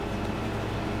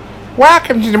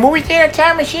Welcome to the Movie Theater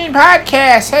Time Machine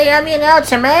Podcast. Hey, I'm your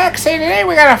announcer, Max. Hey, today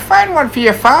we got a fun one for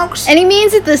you folks. And he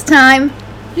means it this time.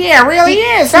 Yeah, it really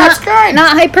is. That's good.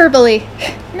 Not hyperbole.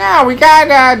 No, we got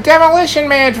Demolition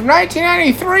Man from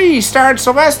 1993. Starred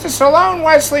Sylvester Stallone,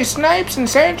 Wesley Snipes, and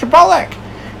Sandra Bullock.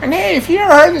 And hey, if you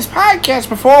ever heard this podcast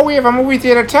before, we have a Movie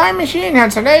Theater Time Machine.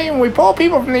 Hence the name. We pull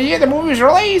people from the year the movie was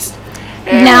released.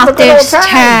 And Now have a good old this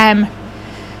time.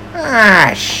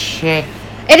 Ah, shit.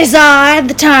 It is I,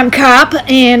 the Time Cop,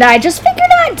 and I just figured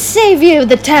I'd save you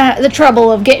the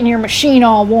trouble of getting your machine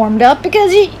all warmed up,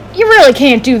 because you really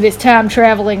can't do this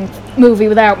time-traveling movie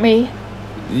without me.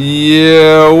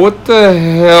 Yeah, what the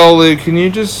hell? Can you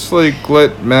just,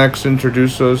 let Max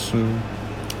introduce us?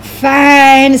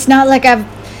 Fine, it's not like I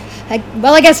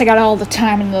guess I got all the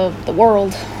time in the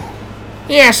world.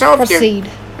 Yeah, so Proceed.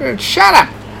 Shut up.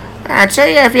 I tell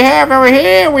you, if you have over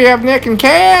here, we have Nick and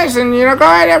Kaz, and, go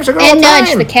ahead, have a good And old time.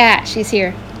 Nudge the cat, she's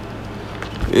here.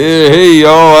 Yeah, hey,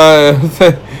 y'all.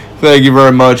 Thank you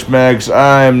very much, Max.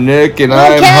 I'm Nick, and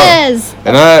I'm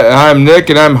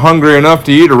Nick, and I'm hungry enough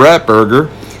to eat a rat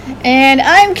burger. And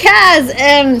I'm Kaz,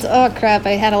 and oh crap,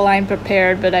 I had a line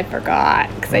prepared, but I forgot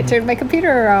because I turned my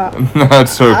computer off.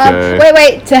 That's okay.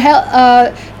 Wait, to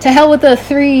hell with the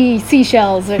 3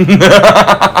 seashells.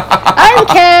 I'm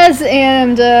Kaz,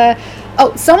 and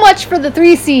so much for the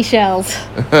 3 seashells.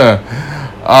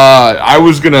 I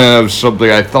was gonna have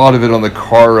something. I thought of it on the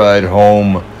car ride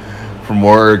home from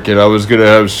work, and I was gonna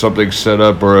have something set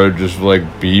up where I'd just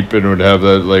beep and would have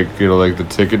that the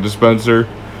ticket dispenser.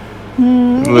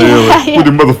 Yeah. With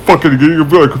your motherfucking, you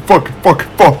be like fuck.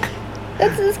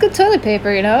 That's good toilet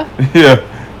paper, Yeah.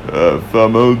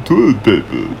 Found my own toilet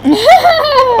paper.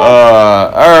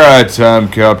 Alright, Time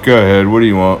Cop, go ahead. What do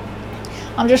you want?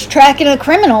 I'm just tracking a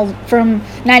criminal from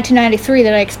 1993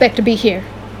 that I expect to be here.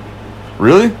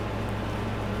 Really?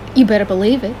 You better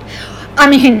believe it. I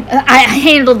mean, I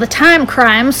handled the time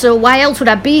crime, so why else would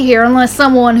I be here unless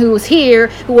someone who was here,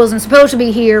 who wasn't supposed to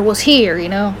be here, was here,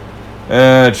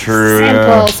 True,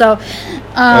 Simple, so,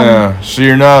 so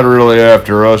you're not really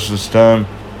after us this time?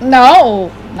 No.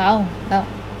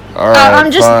 Alright,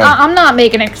 I'm not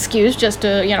making an excuse just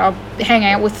to, hang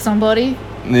out with somebody.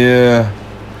 Yeah.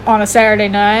 On a Saturday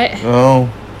night. Oh.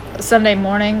 Sunday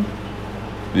morning.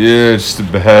 Yeah, it's the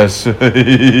best. I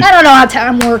don't know how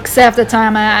time works half the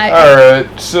time.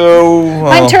 Alright, so...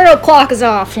 My internal clock is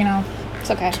off,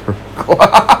 It's okay.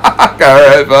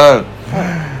 Alright, fine.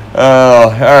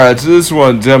 Alright, so this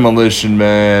one, Demolition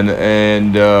Man,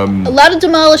 and, a lot of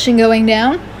demolition going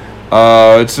down.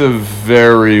 It's a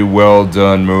very well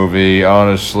done movie,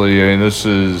 honestly. I mean, this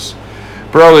is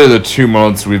probably the 2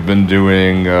 months we've been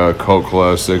doing, cult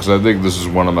classics. I think this is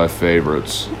one of my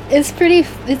favorites. It's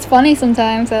funny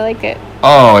sometimes. I like it.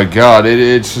 Oh my god,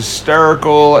 it's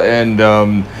hysterical, and, I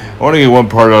want to get one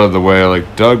part out of the way.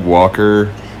 Doug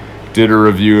Walker did a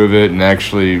review of it and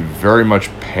actually very much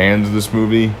panned this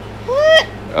movie. What?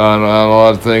 On a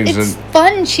lot of things. It's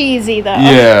fun cheesy, though.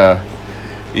 Yeah.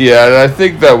 Yeah, and I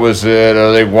think that was it.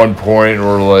 I think one point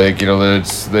where,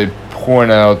 they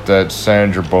point out that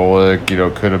Sandra Bullock,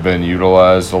 could have been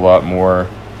utilized a lot more.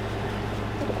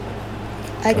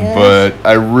 I guess. But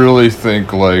I really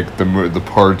think, the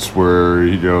parts where,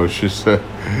 she said,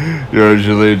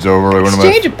 she leans over,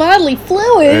 exchange of bodily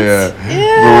fluids. Yeah.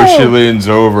 Ew. But when she leans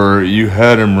over, you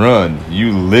had him run.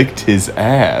 You licked his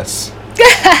ass.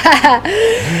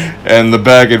 And the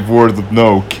back and forth of,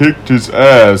 no, kicked his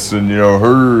ass. And,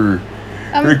 her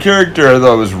character I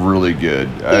thought was really good.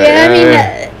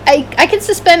 Yeah, I can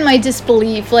suspend my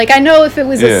disbelief. I know if it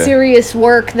was a serious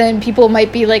work, then people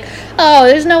might be like, oh,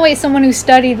 there's no way someone who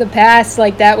studied the past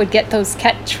like that would get those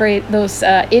those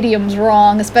idioms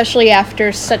wrong, especially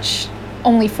after such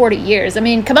only 40 years. I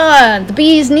mean, come on, the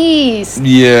bee's knees.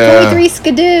 Yeah. 23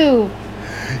 skidoo.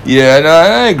 Yeah, no,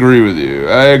 I agree with you.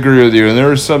 And there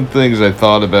were some things I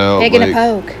thought about. Taking a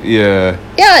poke. Yeah.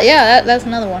 Yeah, that's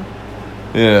another one.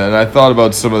 Yeah, and I thought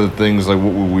about some of the things, what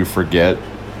would we forget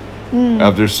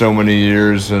after so many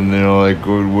years, and,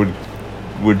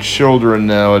 would children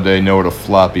nowadays know what a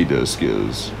floppy disk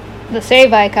is? The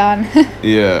save icon.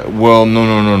 Yeah, well,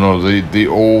 no. The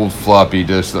old floppy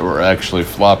disks that were actually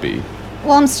floppy.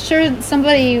 Well, I'm sure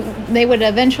they would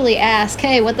eventually ask,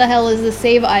 hey, what the hell is the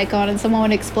save icon? And someone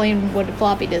would explain what a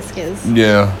floppy disk is.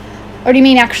 Yeah. Or do you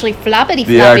mean actually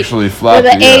floppity? Actually floppy,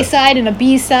 with A side and a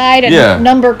B side and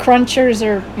number crunchers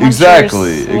or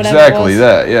munchers, Exactly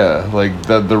that, yeah.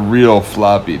 The real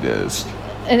floppy disk.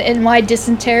 And why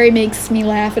dysentery makes me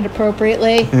laugh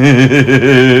inappropriately.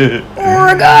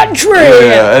 Oregon Trail!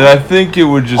 Yeah, and I think it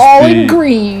would just all in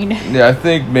green. Yeah, I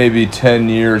think maybe 10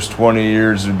 years, 20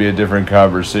 years would be a different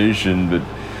conversation, but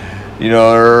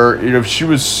if she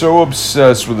was so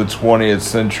obsessed with the 20th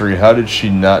century, how did she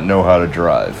not know how to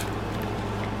drive?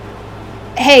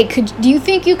 Hey, do you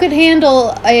think you could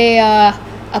handle a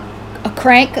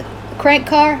crank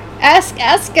car? Ask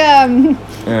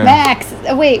Max.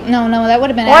 Wait, no, that would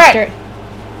have been What? after.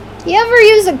 You ever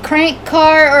use a crank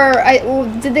car, or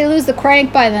did they lose the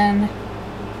crank by then?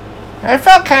 I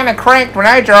felt kind of cranked when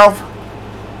I drove.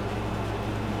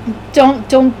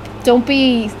 Don't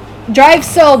be. Drive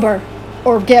sober,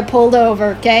 or get pulled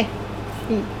over. Okay.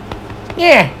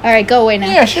 Yeah. All right, go away now.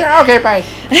 Yeah, sure. Okay, bye.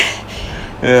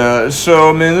 Yeah, so,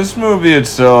 I mean, this movie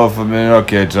itself,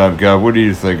 okay, Tom God, what do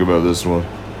you think about this one?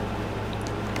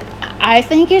 I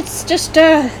think it's just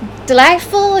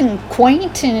delightful and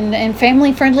quaint and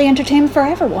family-friendly entertainment for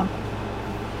everyone.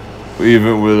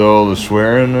 Even with all the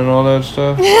swearing and all that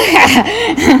stuff?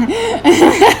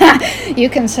 You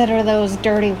consider those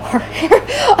dirty words.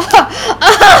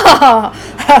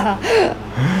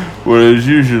 Well, it's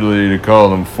usually to call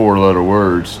them 4-letter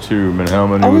words, too. I mean, how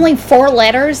many? Only 4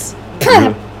 letters?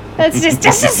 This is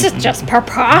just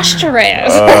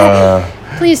preposterous.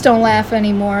 Please don't laugh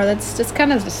anymore. That's just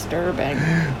kind of disturbing.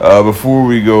 Before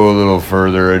we go a little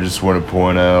further, I just want to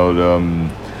point out,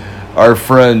 our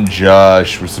friend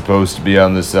Josh was supposed to be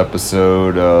on this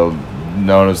episode,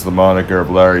 known as the moniker of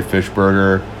Larry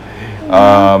Fishburger.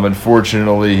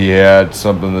 Unfortunately, he had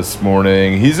something this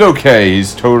morning. He's okay.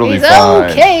 He's totally fine.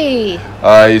 He's okay.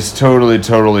 He's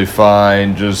totally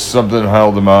fine. Just something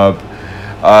held him up.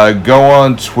 Go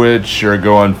on Twitch or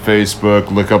go on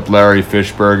Facebook, look up Larry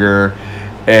Fishburger,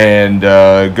 and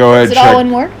go ahead. Is it all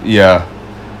one word? Yeah.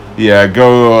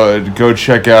 Go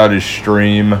check out his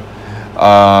stream.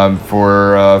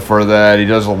 For that, he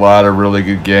does a lot of really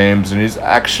good games, and he's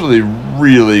actually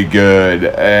really good.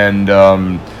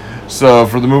 And so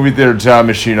for the Movie Theater Time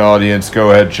Machine audience,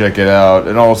 go ahead and check it out.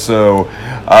 And also, go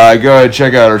ahead and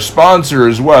check out our sponsor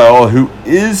as well, who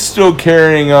is still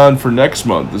carrying on for next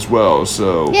month as well.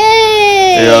 So,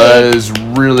 yay! Yeah, that is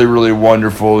really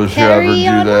wonderful to have her do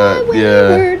that.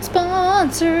 Word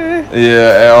sponsor.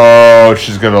 Yeah. Oh,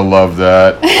 she's gonna love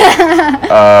that.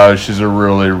 She's a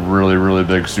really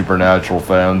big Supernatural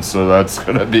fan, so that's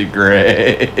gonna be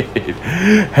great.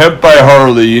 Hemp by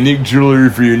Harley, unique jewelry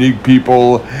for unique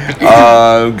people.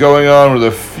 Going on with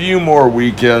a few more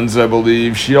weekends, I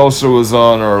believe. She also was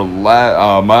on our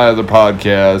my other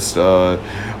podcast,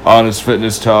 Honest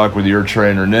Fitness Talk with your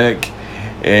trainer Nick,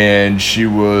 and she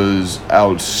was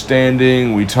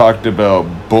outstanding. We talked about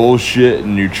bullshit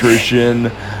and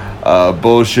nutrition.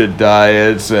 Bullshit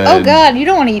diets and oh god, you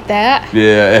don't want to eat that.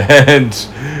 Yeah, and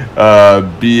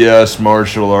BS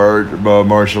martial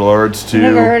arts too.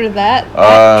 Never heard of that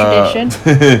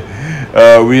tradition.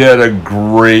 We had a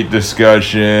great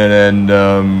discussion,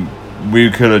 and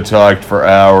we could have talked for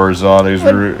hours on it. We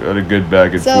had a good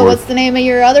back and forth. So what's the name of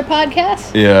your other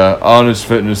podcast? Yeah, Honest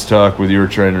Fitness Talk with your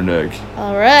trainer Nick.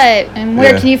 All right, and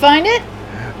where can you find it?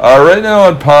 Right now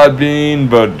on Podbean,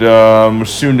 but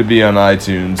soon to be on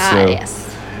iTunes. So,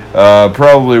 yes.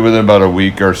 Probably within about a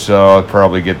week or so, I'll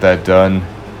probably get that done.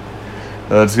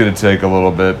 That's going to take a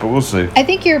little bit, but we'll see. I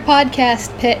think your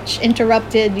podcast pitch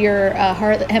interrupted your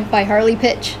Hemp by Harley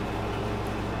pitch.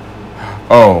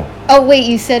 Oh, wait,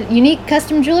 you said unique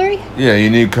custom jewelry? Yeah,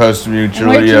 unique custom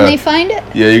jewelry. And where can they find it?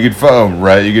 Yeah, you could find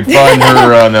You could find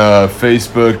her on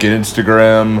Facebook and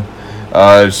Instagram.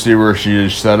 See where she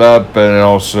is set up, and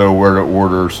also where to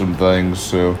order some things.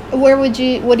 So, what do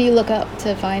you look up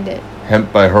to find it?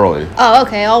 Hemp by Harley. Oh,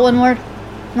 okay, all one word,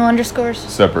 no underscores.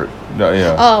 Separate. No,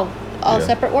 yeah. Oh, all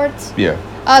separate words. Yeah.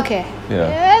 Okay.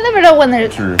 Yeah. I never know when they're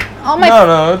true.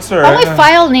 No, it's alright. All my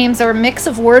file names are a mix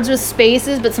of words with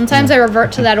spaces, but sometimes I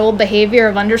revert to that old behavior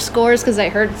of underscores because I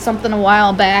heard something a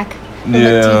while back from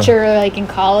a teacher, like in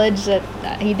college, that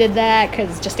he did that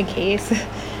because just in case.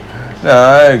 No,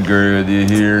 I agree with you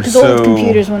here. Because old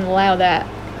computers wouldn't allow that.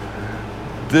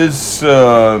 This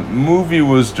movie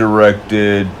was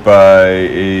directed by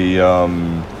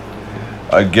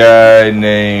a guy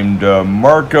named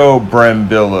Marco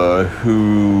Brambilla,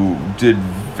 who did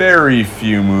very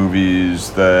few movies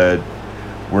that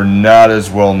were not as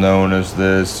well known as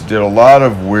this. Did a lot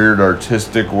of weird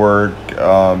artistic work.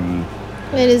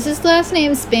 Wait, is his last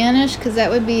name Spanish? Because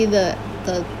that would be the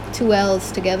 2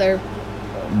 L's together.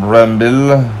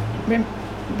 Brambilla?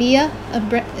 Bia?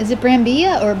 Is it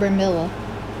Brambilla or Brambilla?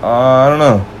 I don't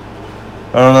know.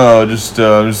 I'm just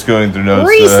going through notes.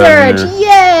 Research!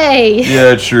 Yay!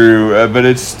 Yeah, true. But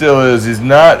it still is. He's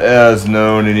not as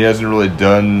known, and he hasn't really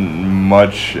done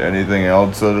much anything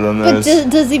else other than this. But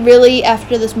does he really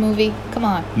after this movie? Come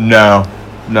on. No,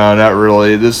 not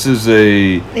really. This is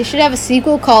They should have a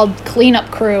sequel called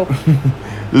Cleanup Crew.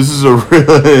 This is a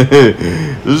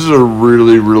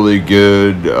really, really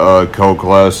good cult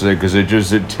classic because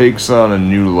it takes on a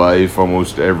new life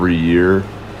almost every year.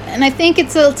 And I think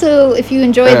it's also, if you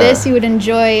enjoy this, you would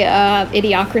enjoy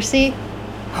Idiocracy.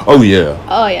 Oh yeah.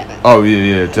 Oh yeah. Oh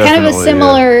yeah, definitely. Kind of a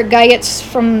similar guy gets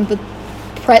from the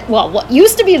what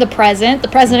used to be the present. The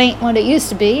present ain't what it used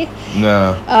to be.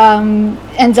 No.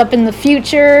 Ends up in the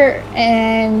future,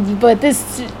 but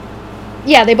this.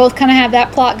 Yeah, they both kind of have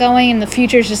that plot going, and the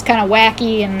future's just kind of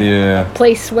wacky and a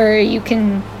place where you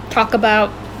can talk about,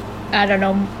 I don't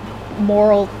know,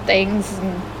 moral things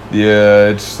and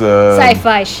it's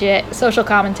sci-fi shit, social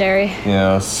commentary.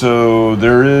 Yeah, so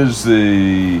there is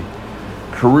the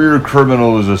career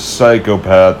criminal is a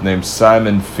psychopath named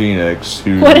Simon Phoenix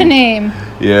who. What a name!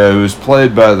 Yeah, who was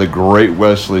played by the great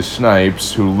Wesley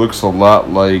Snipes, who looks a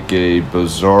lot like a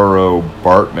Bizarro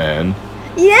Bartman.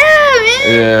 Yeah,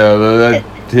 man.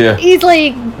 Yeah. He's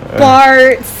like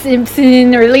Bart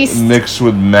Simpson, or at least mixed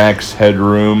with Max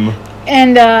Headroom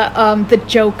and the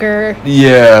Joker.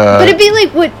 Yeah. But it'd be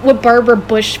like what Barbara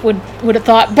Bush would have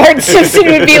thought Bart Simpson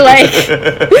would be like.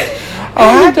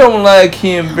 I don't like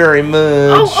him very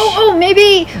much. Oh,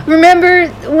 maybe remember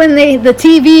when the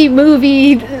TV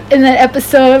movie in that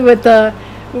episode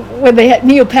when they had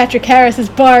Neil Patrick Harris as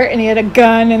Bart and he had a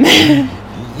gun and.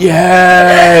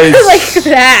 Yes! Like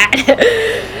that.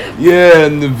 Yeah,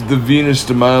 and the Venus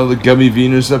de Milo, the Gummy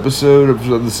Venus episode of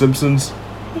The Simpsons.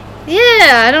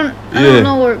 Yeah, I don't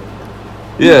know where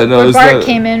Bart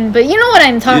came in, but you know what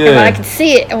I'm talking about. I can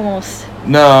see it almost.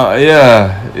 No,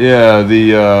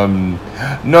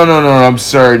 No, I'm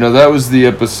sorry. No, that was the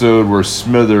episode where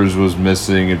Smithers was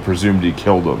missing and presumed he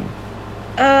killed him.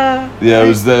 It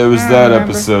was that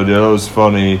episode. Yeah, that was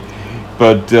funny.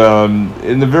 But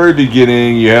in the very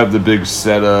beginning, you have the big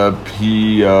setup.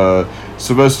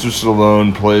 Sylvester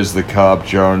Stallone plays the cop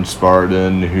John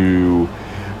Spartan, who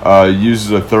uses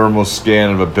a thermal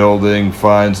scan of a building,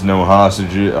 finds no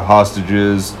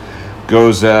hostages,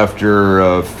 goes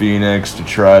after Phoenix to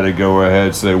try to go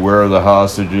ahead, say, where are the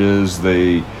hostages?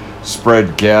 They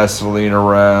spread gasoline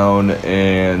around,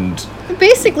 and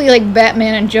basically like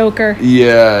Batman and Joker.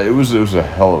 Yeah, it was a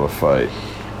hell of a fight.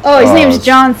 Oh, his name's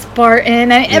John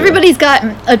Spartan. Everybody's got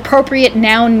appropriate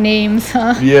noun names,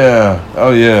 huh? Yeah.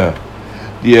 Oh, yeah.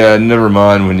 Yeah. Never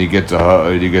mind when you get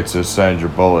to Sandra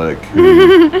Bullock.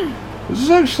 This is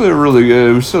actually a really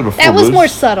good. It was sort of. That was more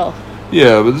subtle.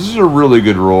 Yeah, but this is a really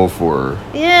good role for her.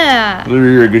 Yeah.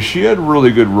 Because she had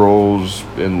really good roles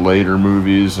in later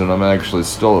movies, and I'm actually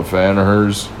still a fan of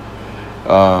hers.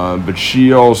 But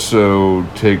she also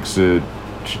takes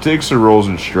her roles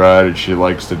in stride, and she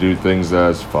likes to do things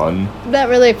that's fun. I'm not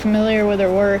really familiar with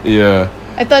her work. Yeah.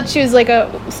 I thought she was like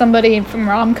somebody from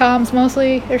rom-coms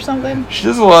mostly or something. She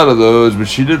does a lot of those, but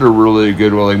she did a really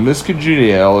good one. Like Miss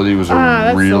Congeniality was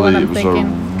a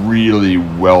really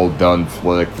well done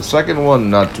flick. The second one,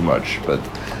 not too much, but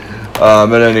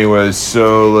anyways,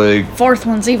 so like fourth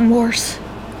one's even worse.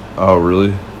 Oh,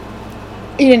 really?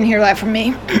 You didn't hear that from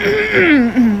me.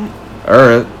 All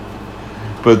right.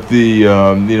 But the,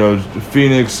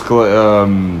 Phoenix,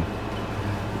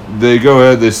 they go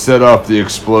ahead, they set off the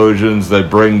explosions, they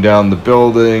bring down the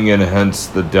building, and hence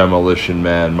the Demolition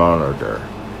Man moniker.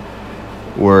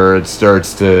 Where it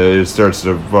starts to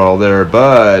fall there,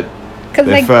 but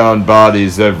they found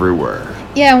bodies everywhere.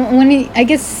 Yeah, I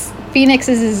guess Phoenix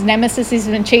is his nemesis he's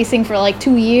been chasing for like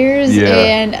 2 years,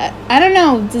 and I don't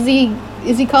know,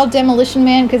 is he called Demolition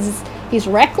Man because he's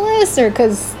reckless, or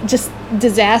because just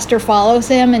disaster follows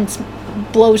him and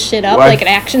blows shit up like an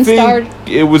action star?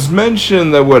 It was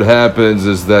mentioned that what happens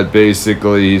is that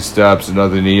basically he stops at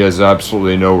nothing. He has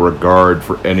absolutely no regard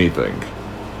for anything.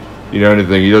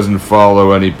 Anything. He doesn't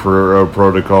follow any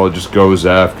protocol. It just goes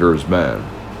after his man.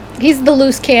 He's the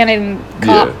loose cannon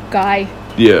cop guy.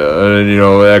 Yeah, and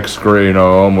ex-green,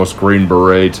 almost Green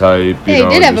Beret type. Yeah,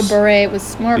 he did have a beret. It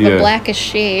was more of a blackish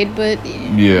shade, but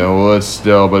yeah, well, that's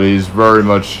still. But he's very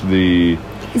much the.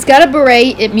 He's got a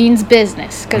beret. It means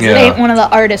business because it ain't one of the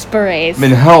artist berets. I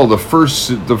mean, hell, the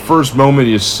first moment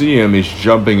you see him, he's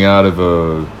jumping out of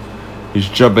a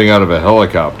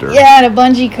helicopter. Yeah, and a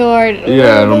bungee cord.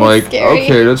 Yeah, and I'm like, scary.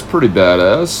 Okay, that's pretty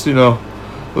badass.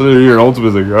 You're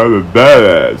ultimately like, I'm a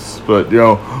badass, but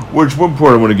which one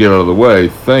part I want to get out of the way.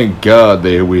 Thank God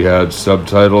we had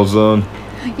subtitles on.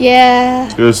 Yeah.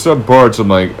 There's some parts I'm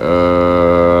like,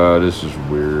 this is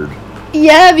weird.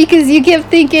 Yeah, because you kept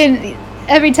thinking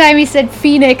every time he said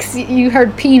Phoenix, you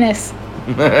heard penis.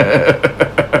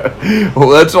 Well,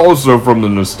 that's also from the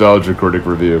Nostalgia Critic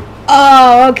review.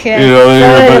 Oh, okay. So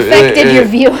it affected your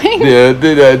viewing? Yeah, it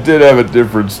did have a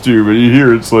difference too, but you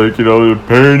hear it's like,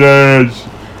 very nice.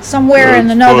 Somewhere in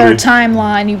That's another funny.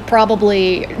 timeline, you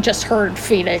probably just heard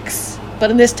Phoenix.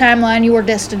 But in this timeline, you were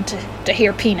destined to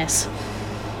hear penis.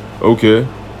 Okay.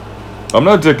 I'm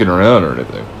not dicking around or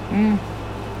anything.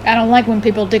 I don't like when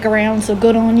people dick around, so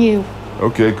good on you.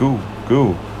 Okay, cool.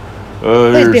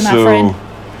 Please be my friend.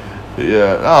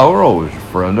 Yeah, we're always your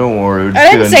friend. Don't worry. We're just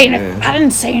I didn't say gonna- anything. I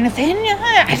didn't say anything.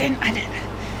 I didn't.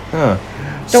 Huh.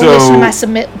 Don't listen to my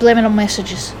subliminal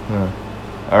messages.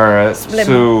 All right.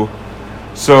 Subliminal.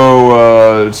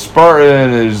 So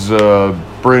Spartan is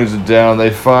brings it down. They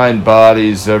find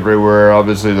bodies everywhere.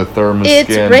 Obviously, the thermoscan It's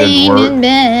didn't raining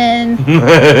men.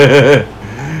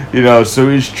 work. So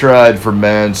he's tried for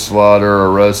manslaughter,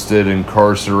 arrested,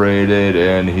 incarcerated,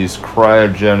 and he's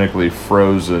cryogenically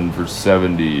frozen for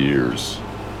 70 years.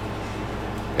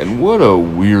 And what a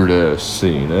weird ass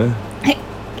scene, eh?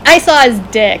 I saw his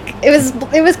dick.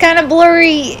 It was kind of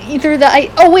blurry through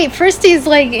the. First he's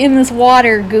like in this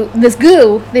water goo. This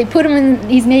goo. They put him in.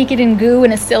 He's naked in goo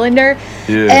in a cylinder.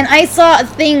 Yeah. And I saw a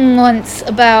thing once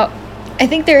about. I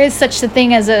think there is such a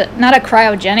thing as not a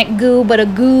cryogenic goo, but a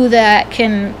goo that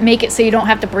can make it so you don't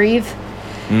have to breathe.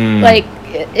 Like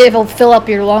it'll fill up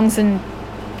your lungs and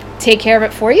take care of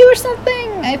it for you or something.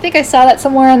 I think I saw that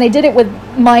somewhere, and they did it with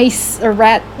mice or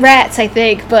rats, I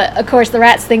think. But of course, the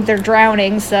rats think they're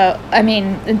drowning. So I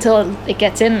mean, until it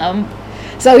gets in them.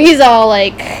 So he's all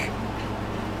like,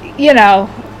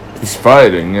 He's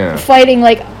fighting, yeah. fighting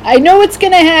like, I know it's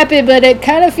gonna happen, but it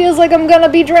kind of feels like I'm gonna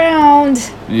be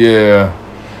drowned. Yeah.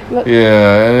 Look.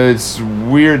 Yeah, and it's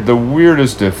weird. The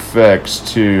weirdest effects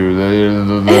too.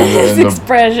 His The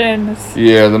expressions.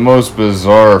 yeah, the most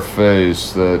bizarre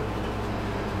face.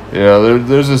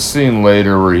 There's a scene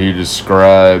later where he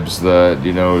describes that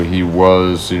he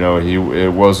was it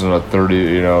wasn't a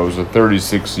 30 it was a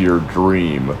 36-year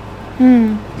dream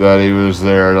that he was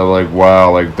there, and I'm like,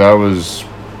 wow, like that was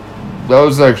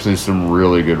actually some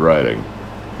really good writing.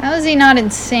 How is he not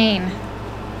insane?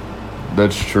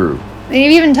 That's true. They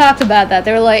even talked about that.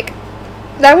 They were like,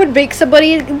 that would make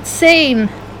somebody insane.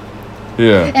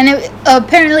 Yeah. And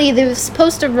apparently they were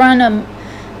supposed to run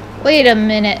wait a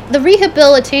minute, the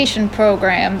rehabilitation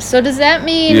program. So does that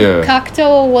mean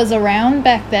Cocteau was around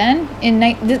back then?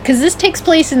 Because this takes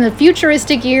place in the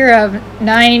futuristic year of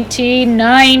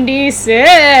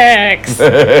 1996.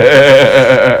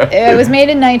 It was made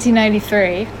in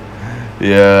 1993.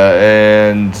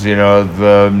 Yeah, and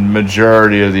the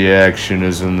majority of the action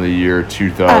is in the year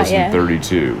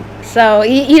 2032. So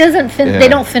he doesn't. They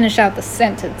don't finish out the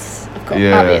sentence, of course,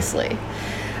 obviously.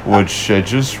 Which I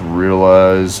just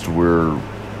realized we're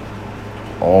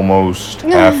almost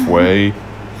halfway.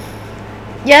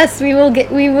 Yes, we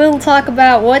will talk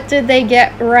about what did they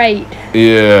get right.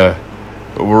 Yeah,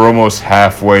 we're almost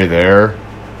halfway there.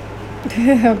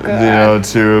 Oh god.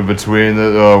 Between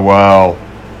the wow.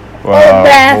 Old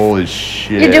math. Holy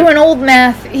shit. You're doing old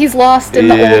math. He's lost in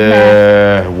the old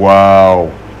math. Yeah,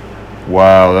 wow.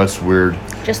 Wow, that's weird.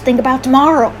 Just think about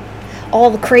tomorrow.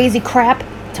 All the crazy crap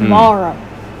tomorrow.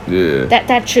 Yeah.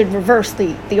 That should reverse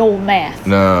the old math.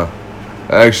 No.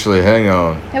 Actually, hang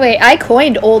on. Wait, I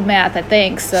coined old math, I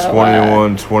think, so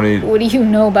 21, 20. what do you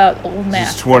know about old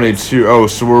math? It's 22. Oh,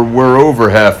 so we're over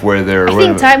halfway there. I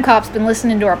think Time Cop's been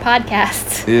listening to our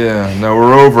podcasts. Yeah, no,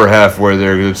 we're over halfway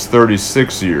there. It's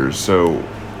 36 years, so...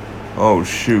 Oh,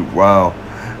 shoot, wow.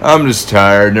 I'm just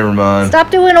tired, never mind.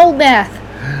 Stop doing old math.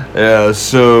 Yeah,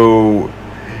 so...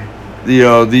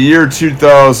 the year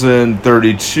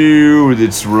 2032,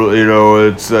 it's really,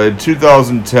 it's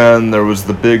 2010, there was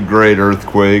the big great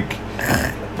earthquake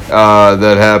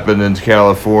that happened in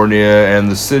California, and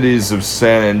the cities of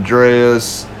San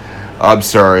Andreas, I'm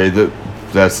sorry,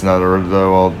 that's not,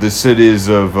 the cities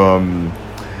of,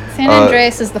 San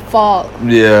Andreas is the fault.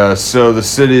 yeah, so the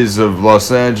cities of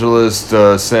Los Angeles,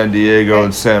 San Diego,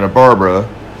 and Santa Barbara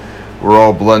were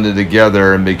all blended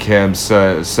together and became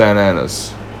San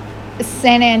Annis.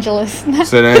 San Angeles. San It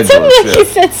sounded Angeles, like yeah. you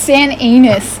said San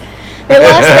Anus. They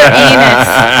lost their anus.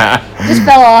 Just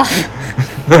fell off.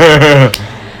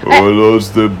 I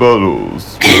lost the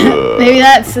bottles. Maybe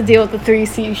that's the deal with the 3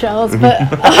 seashells. But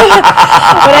what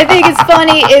I think is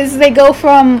funny is they go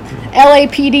from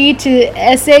LAPD to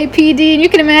SAPD, and you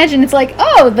can imagine it's like,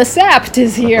 oh, the sapped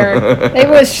is here. They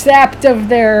were sapped of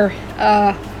their,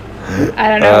 I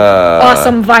don't know,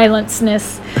 awesome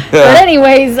violenceness. But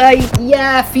anyways,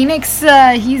 yeah, Phoenix,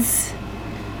 he's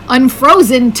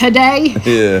unfrozen today.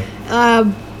 Yeah.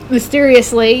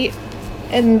 Mysteriously,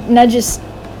 and Nudge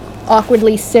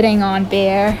awkwardly sitting on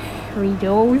Bear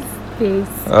Rito's face.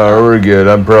 Oh, we're good.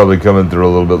 I'm probably coming through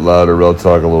a little bit louder, but I'll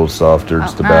talk a little softer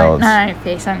just to balance. Not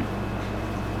face.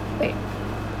 Wait.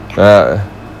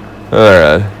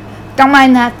 Alright. don't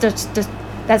mind that.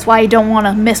 That's why you don't want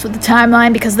to mess with the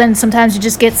timeline, because then sometimes you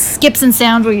just get skips in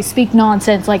sound where you speak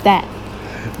nonsense like that.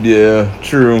 Yeah,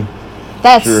 true.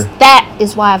 That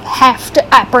is why I have to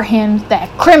apprehend that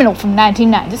criminal from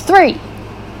 1993.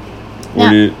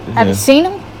 Now, have you seen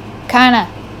him? Kind of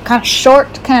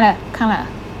short, kind of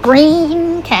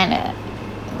green, kind of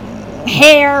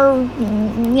hair,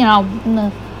 in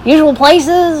the usual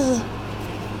places.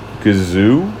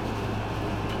 Gazoo?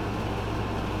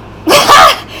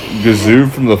 Gazoo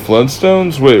from the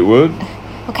Flintstones? Wait, what?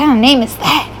 What kind of name is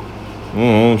that?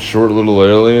 Oh, short little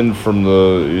alien from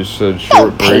you said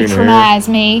short green hair. Don't patronize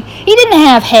me. He didn't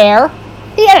have hair.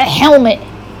 He had a helmet.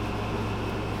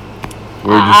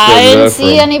 I didn't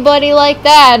see anybody like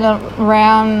that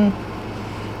around.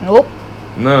 Nope.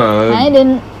 No. I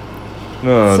didn't.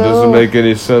 No, it doesn't make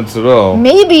any sense at all.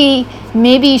 Maybe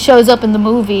he shows up in the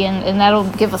movie and that'll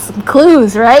give us some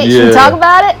clues, right? Yeah. Should we talk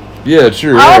about it? Yeah,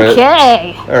 sure.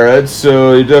 Okay. All right.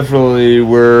 So you definitely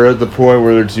we're at the point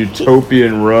where it's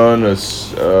utopian run.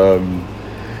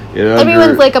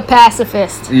 Everyone's like a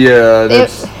pacifist. Yeah.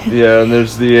 And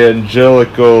there's the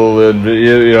angelical and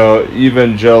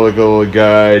evangelical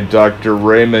guy, Dr.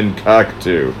 Raymond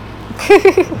Cocteau.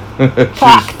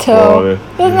 Cocteau.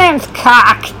 His name's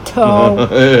Cocteau.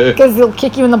 Because he'll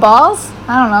kick you in the balls?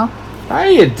 I don't know.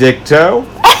 Hiya, Dicto.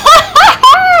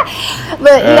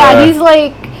 But yeah, he's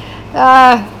like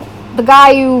the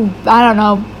guy who, I don't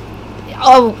know,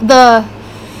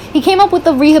 he came up with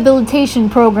the rehabilitation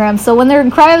program. So when they're in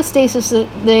cryostasis,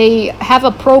 they have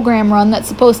a program run that's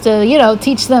supposed to,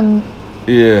 teach them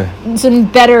some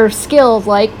better skills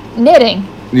like knitting.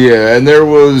 Yeah, and there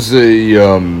was a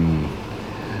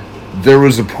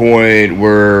point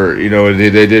where,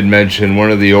 they did mention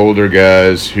one of the older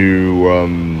guys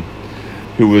who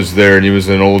was there, and he was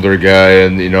an older guy,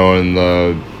 and, in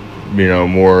the,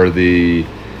 more the,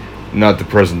 not the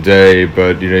present day,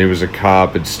 but, he was a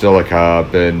cop and still a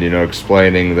cop, and,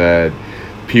 explaining that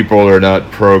people are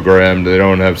not programmed, they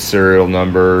don't have serial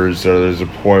numbers, or there's a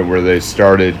point where they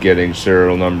started getting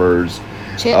serial numbers.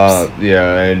 Chips.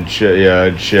 And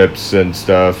chips and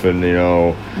stuff, and,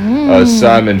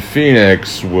 Simon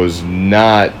Phoenix was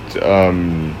not,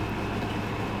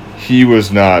 he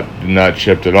was not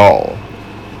chipped at all.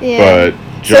 Yeah. But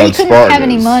John so he couldn't Spartan have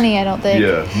any money, I don't think.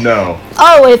 Yeah, no.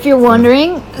 Oh, if you're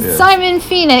wondering, Simon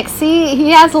Phoenix,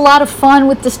 he has a lot of fun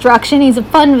with destruction. He's a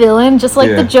fun villain, just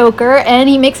like the Joker, and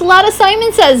he makes a lot of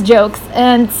Simon Says jokes.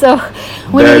 And so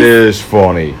that is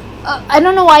funny. I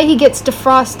don't know why he gets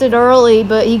defrosted early,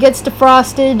 but he gets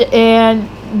defrosted, and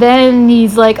then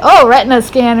he's like, oh, retina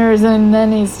scanners, and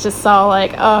then he's just all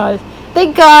like,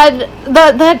 thank God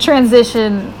that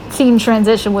scene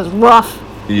transition was rough.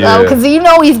 Yeah. Because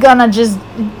he's gonna just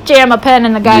jam a pen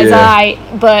in the guy's eye,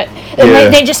 but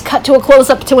they just cut to a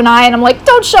close-up to an eye, and I'm like,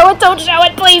 don't show it,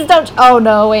 please don't. Oh,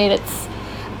 no, wait,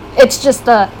 it's just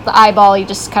the eyeball. You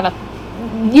just kind of,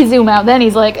 you zoom out, then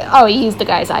he's like, oh, he used the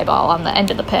guy's eyeball on the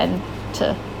end of the pen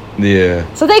to... Yeah.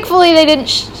 So thankfully they didn't...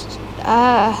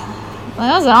 that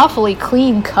was an awfully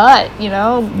clean cut,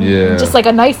 Yeah. Just like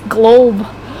a nice globe.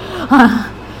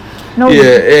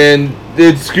 And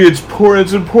it's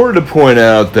important to point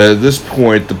out that at this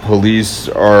point the police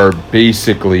are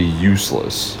basically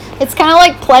useless. It's kind of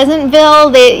like Pleasantville.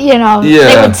 They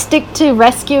would stick to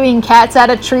rescuing cats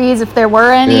out of trees if there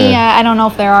were any. I don't know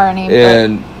if there are any.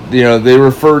 And they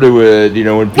refer to it.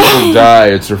 When people die,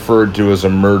 it's referred to as a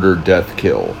murder, death,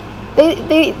 kill.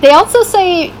 They also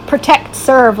say protect,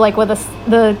 serve, like with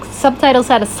the subtitles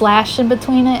had a slash in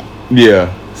between it.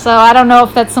 Yeah. So I don't know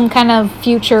if that's some kind of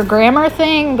future grammar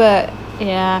thing, but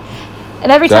yeah.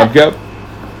 And every time.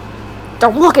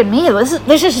 Don't look at me.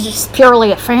 This is just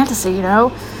purely a fantasy,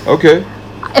 Okay.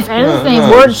 If anything,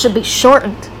 words should be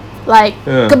shortened, like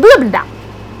kablibda.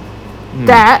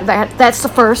 That's the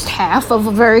first half of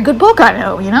a very good book, I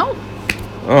know.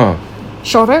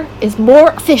 Shorter is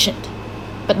more efficient,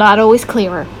 but not always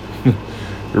clearer.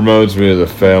 Reminds me of the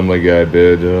Family Guy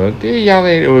bit. What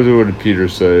did Peter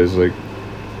say? It's like,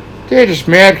 they're just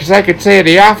mad because I could say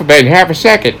the alphabet in half a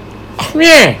second.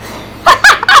 Yeah.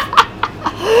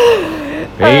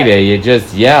 Peter, you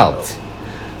just yelled.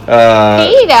 Peter.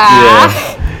 Yeah.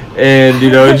 And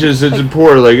it's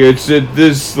important. Like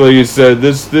this, like you said,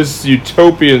 this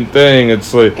utopian thing.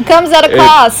 It's like it comes at a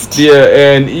cost. Yeah,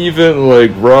 and even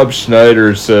like Rob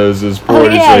Schneider says this part. Oh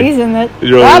yeah, he's in it.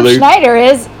 Rob Schneider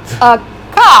is a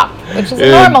cop, which is a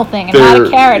normal thing, and not a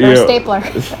carrot or a stapler.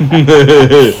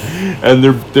 And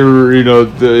they're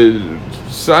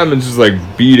Simon's just like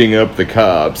beating up the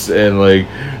cops, and like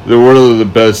one of the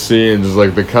best scenes is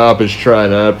like the cop is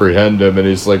trying to apprehend him, and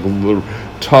he's like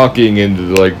talking into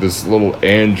like this little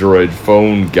Android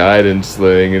phone guidance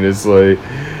thing, and it's like,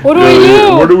 what do we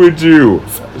do? What do we do?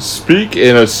 Speak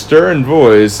in a stern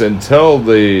voice and tell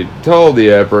the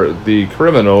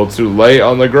criminal to lay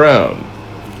on the ground.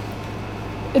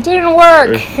 It didn't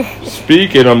work.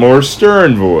 Speak in a more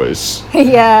stern voice.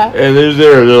 Yeah. And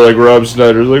they're like, Rob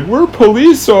Schneider's like, we're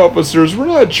police officers. We're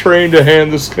not trained to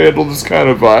handle this kind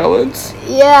of violence.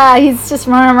 Yeah, he's just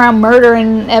running around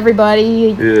murdering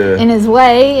everybody in his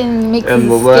way and making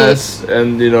the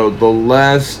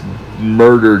last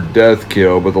murder death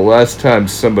kill, but the last time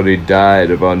somebody died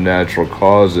of unnatural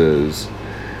causes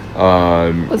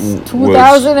was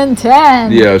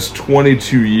 2010. Yeah, it's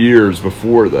 22 years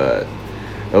before that.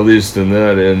 At least in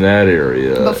that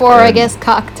area. Before, I guess,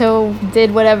 Cocteau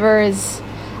did whatever is...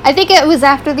 I think it was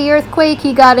after the earthquake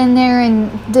he got in there and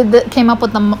came up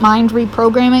with the mind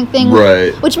reprogramming thing.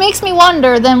 Right. Which makes me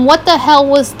wonder, then what the hell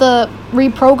was the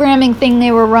reprogramming thing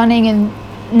they were running in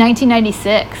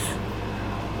 1996?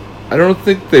 I don't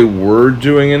think they were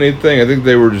doing anything. I think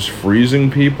they were just freezing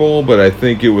people, but I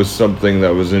think it was something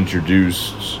that was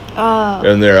introduced...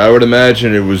 And there, I would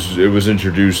imagine it was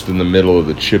introduced in the middle of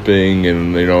the chipping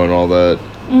and and all that.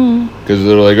 Because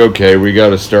they're like, okay, we got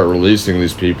to start releasing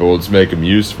these people. Let's make them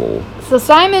useful. So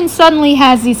Simon suddenly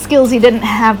has these skills he didn't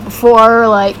have before,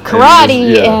 like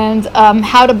karate and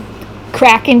how to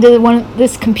crack into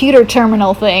this computer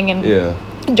terminal thing and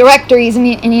directories, and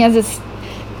he has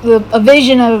a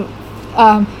vision of.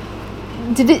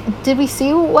 Did we see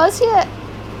who it was yet?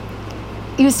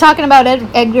 He was talking about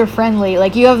Edgar Friendly.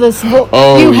 Like, you have this... Don't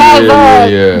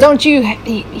you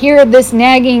hear this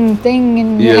nagging thing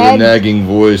in your head? Yeah, the nagging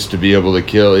voice to be able to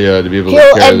kill... Yeah, to be able to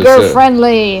kill Edgar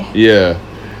Friendly. Yeah.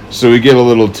 So we get a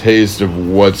little taste of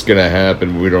what's going to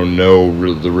happen. We don't know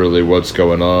really what's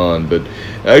going on. But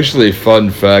actually, fun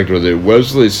fact with it,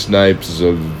 Wesley Snipes is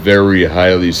a very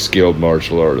highly skilled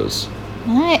martial artist.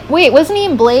 Wait, wasn't he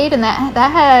in Blade? And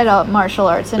that had martial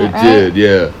arts in it, right? It did,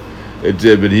 yeah. It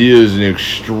did, but he is an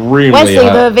extremely... Wesley,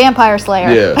 the Vampire Slayer.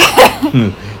 Yeah.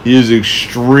 He is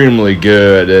extremely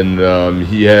good, and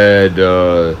he had...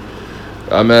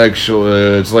 I'm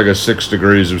actually... it's like a 6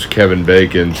 Degrees of Kevin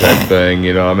Bacon type thing.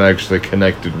 I'm actually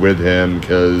connected with him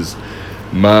because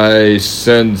my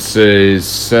sensei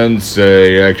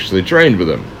actually trained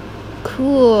with him.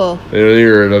 Cool.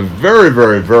 You're in a very,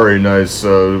 very, very nice...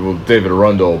 David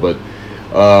Arundel, but...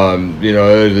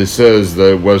 it says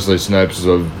that Wesley Snipes is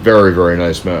a very, very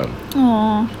nice man.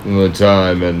 Aww. In the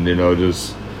time, and,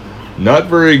 just not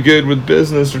very good with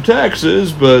business or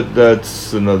taxes, but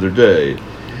that's another day.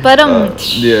 But,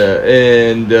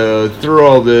 and through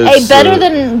all this... Hey, better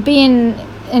than being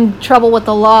in trouble with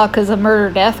the law because of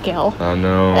murder, death, kill. I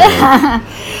know.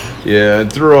 Yeah,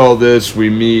 and through all this, we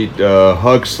meet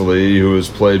Huxley, who is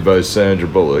played by Sandra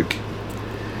Bullock.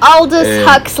 Aldous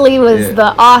Huxley was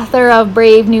the author of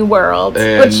Brave New World,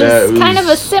 which is kind of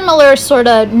a similar sort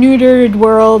of neutered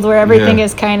world where everything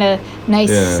is kind of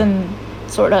nice and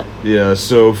sort of. Yeah,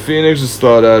 so Phoenix is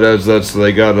thought out as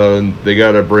they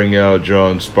gotta bring out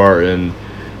John Spartan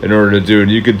in order to do it.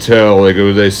 And you could tell, like,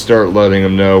 they start letting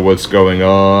him know what's going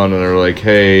on, and they're like,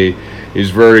 hey. He's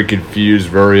very confused,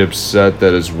 very upset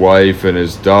that his wife and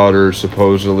his daughter are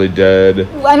supposedly dead.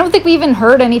 I don't think we even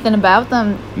heard anything about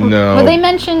them. No. Were they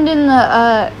mentioned in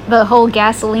the whole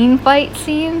gasoline fight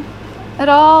scene at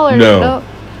all? Or no.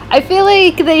 I feel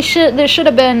like there should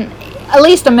have been at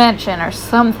least a mention or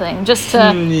something, just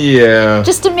to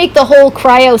make the whole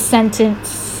cryo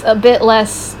sentence a bit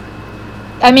less.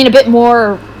 I mean, a bit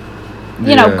more,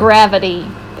 gravity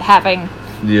having.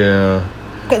 Yeah.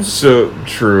 So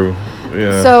true.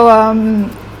 Yeah. So,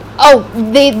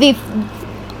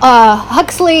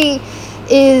 Huxley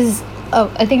is,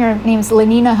 I think her name is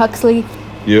Lenina Huxley.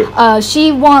 Yeah.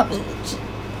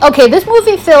 Okay, this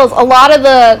movie fills a lot of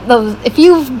those, if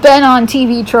you've been on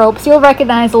TV tropes, you'll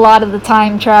recognize a lot of the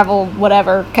time travel,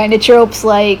 whatever, kind of tropes,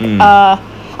 like, you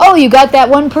got that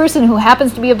one person who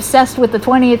happens to be obsessed with the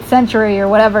 20th century or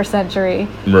whatever century.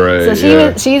 Right,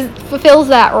 So she fulfills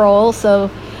that role,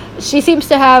 so she seems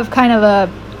to have kind of a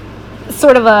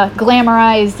sort of a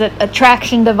glamorized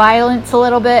attraction to violence a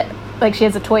little bit. Like, she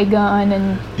has a toy gun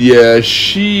and... Yeah,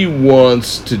 she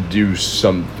wants to do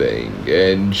something,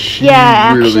 and she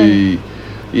really...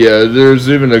 Yeah, there's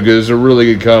a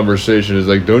really good conversation. It's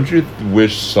like, don't you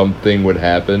wish something would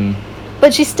happen?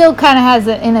 But she still kind of has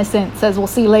an innocence, as we'll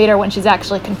see later when she's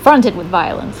actually confronted with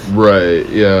violence. Right,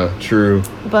 yeah, true.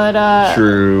 But,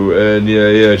 True, and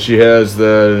she has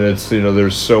that, and it's,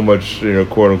 there's so much,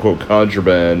 quote-unquote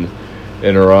contraband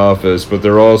in her office, but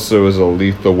there also is a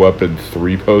Lethal Weapon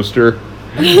 3 poster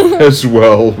as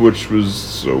well, which was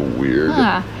so weird.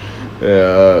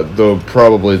 Though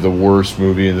probably the worst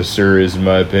movie in the series, in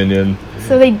my opinion.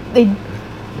 So they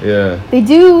Yeah.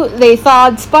 They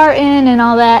thawed Spartan and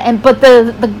all that, but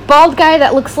the bald guy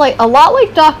that looks like a lot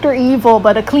like Dr. Evil,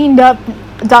 but a cleaned up,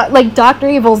 like Dr.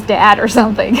 Evil's dad or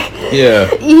something. Yeah.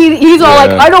 He's all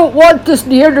like, I don't want this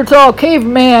Neanderthal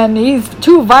caveman. He's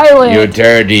too violent. You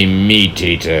dirty meat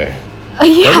eater. Yeah. I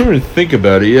didn't even think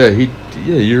about it. Yeah,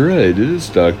 you're right. It is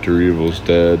Dr. Evil's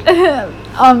dad.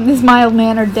 His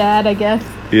mild-mannered dad, I guess.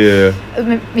 Yeah.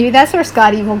 Maybe that's where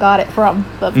Scott Evil got it from,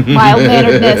 the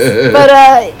mild-manneredness. But,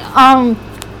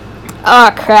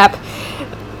 oh, crap.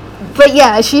 But,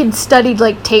 yeah, she had studied,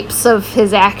 like, tapes of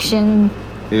his action.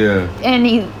 Yeah.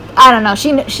 And I don't know,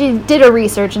 she did her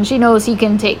research, and she knows he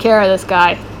can take care of this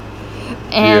guy.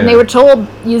 And they were told,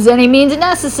 use any means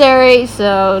necessary,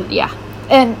 so, yeah.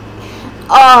 And,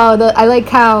 I like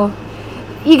how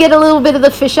you get a little bit of the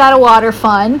fish out of water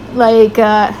fun, like,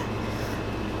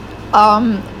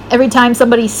 every time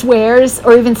somebody swears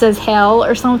or even says hell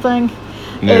or something,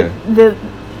 a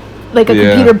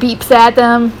computer beeps at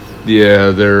them. Yeah,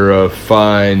 they're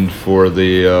fined for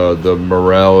the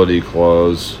morality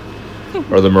clause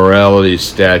or the morality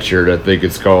statute, I think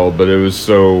it's called. But it was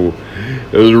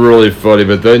really funny.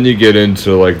 But then you get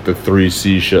into like the 3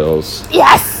 seashells.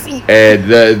 Yes. And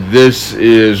this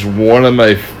is one of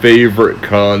my favorite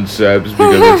concepts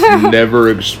because it's never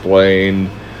explained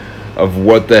of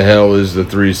what the hell is the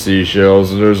 3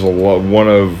 seashells. And there's one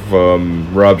of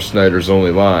Rob Schneider's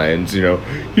only lines,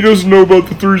 he doesn't know about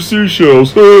the 3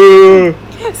 seashells. So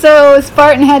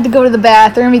Spartan had to go to the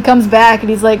bathroom. He comes back and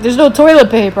he's like, there's no toilet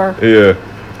paper. Yeah,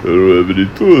 I don't have any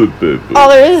toilet paper. All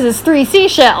there is 3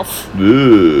 seashells.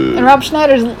 Ugh. And Rob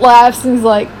Schneider laughs and he's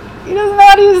like, he doesn't know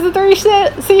how to use the 3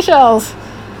 seashells.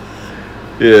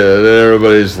 Yeah, then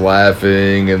everybody's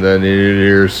laughing, and then you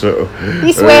hear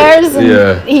he swears,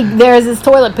 and there's his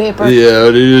toilet paper. Yeah,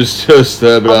 and he just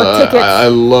that. But I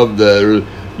love that.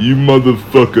 You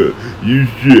motherfucker, you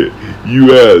shit,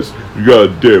 you ass, you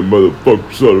goddamn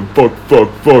motherfucker, son of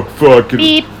fuck.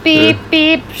 Beep, beep,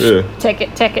 beep. Yeah.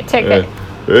 Ticket.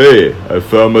 Hey, I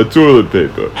found my toilet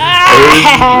paper.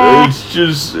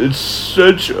 It's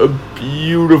such a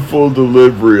beautiful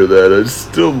delivery of that. I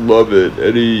still love it.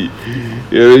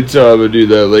 Anytime I do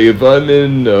that, like if I'm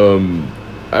in,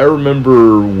 I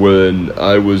remember when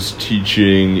I was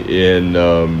teaching in,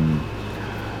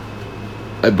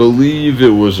 I believe it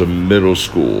was a middle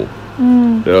school.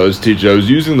 I was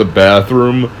using the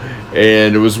bathroom,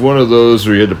 and it was one of those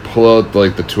where you had to pull out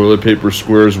like the toilet paper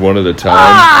squares one at a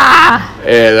time.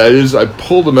 And I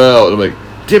pulled them out, and I'm like,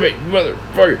 damn it,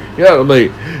 motherfucker. Yeah, I'm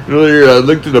like, I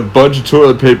looked at a bunch of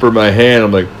toilet paper in my hand.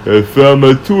 I'm like, I found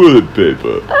my toilet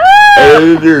paper.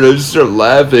 And I just started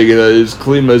laughing, and I just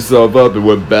cleaned myself up and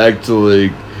went back to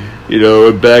the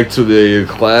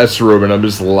classroom, and I'm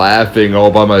just laughing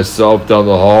all by myself down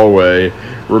the hallway,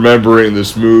 remembering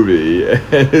this movie. And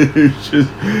it's just,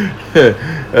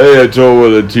 I told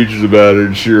one of the teachers about it,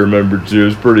 and she remembered too. It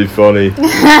was pretty funny.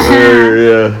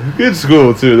 Yeah, good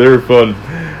school too. They were fun.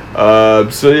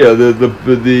 So yeah, the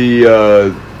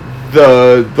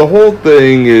whole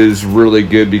thing is really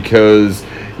good because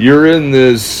you're in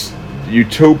this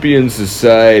utopian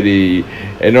society,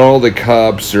 and all the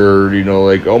cops are,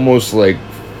 like almost like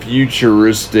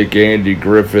futuristic Andy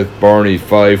Griffith, Barney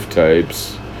Fife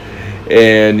types.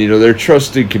 And, they're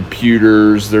trusting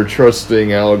computers, they're trusting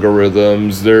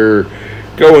algorithms, they're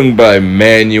going by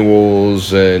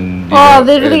manuals, and...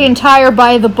 they're the entire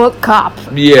by-the-book cop.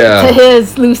 Yeah. To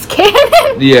his loose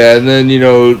cannon. Yeah, and then,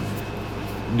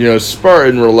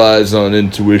 Spartan relies on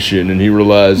intuition, and he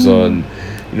relies on,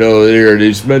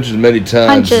 he's mentioned many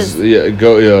times... Hunches.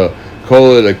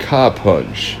 Call it a cop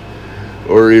hunch.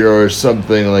 Or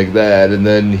something like that, and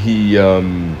then he...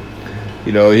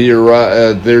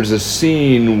 there's a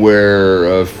scene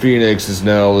where Phoenix is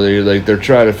now they're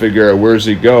trying to figure out where's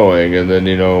he going, and then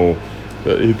he's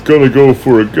gonna go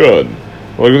for a gun.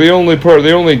 Like the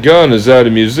only gun is at a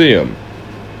museum.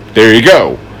 There you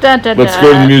go. Let's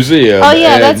go to the museum. Oh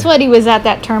yeah, that's what he was at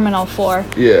that terminal for.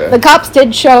 Yeah. The cops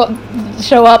did show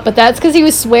up, but that's because he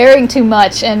was swearing too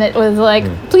much, and it was like,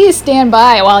 please stand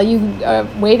by while you are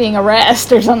waiting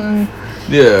arrest or something.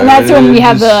 Yeah, and that's when we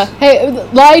have the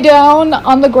lie down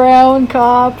on the ground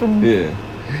cop. And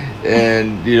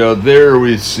and there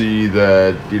we see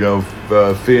that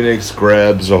Phoenix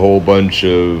grabs a whole bunch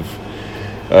of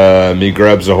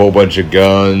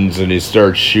guns, and he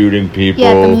starts shooting people.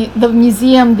 Yeah, the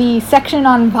museum, the section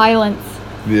on violence.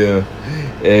 Yeah,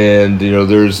 and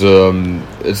there's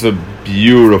it's a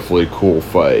beautifully cool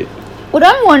fight. What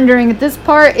I'm wondering at this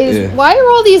part is why are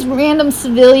all these random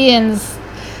civilians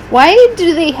Why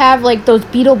do they have, like, those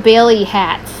Beetle Bailey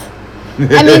hats?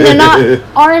 I mean, they're not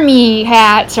army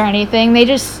hats or anything.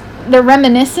 They're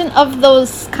reminiscent of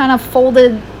those kind of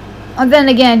folded... And then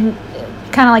again,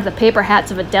 kind of like the paper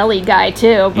hats of a deli guy,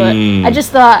 too. But I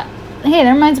just thought, hey,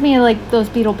 that reminds me of, like, those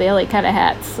Beetle Bailey kind of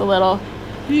hats a little.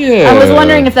 Yeah. I was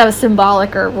wondering if that was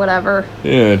symbolic or whatever.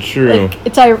 Yeah, true. Like,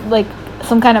 it's like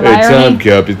some kind of hey, irony. Tom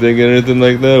Cap, you think anything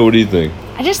like that? What do you think?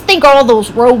 I just think all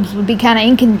those robes would be kind of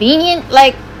inconvenient.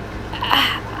 Like,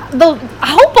 I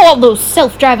hope all those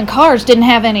self-driving cars didn't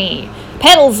have any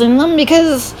pedals in them,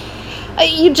 because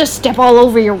you just step all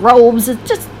over your robes. It's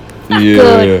just not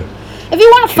good. Yeah. If you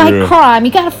want to fight crime,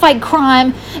 you gotta fight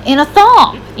crime in a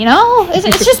thong, you know? It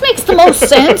just makes the most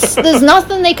sense. There's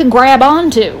nothing they can grab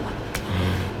onto.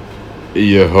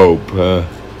 You hope, huh?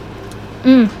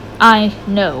 I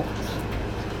know.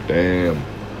 Damn.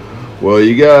 Well,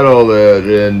 you got all that,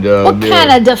 and What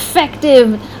kind of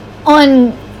defective,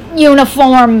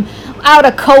 ununiform, out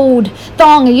of code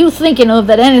thong are you thinking of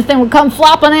that anything would come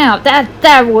flopping out?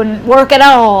 That wouldn't work at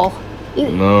all.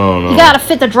 No. You gotta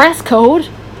fit the dress code.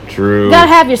 True. You gotta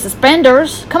have your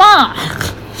suspenders. Come on.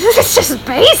 It's just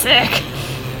basic.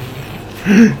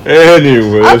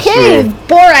 Anyway. Okay,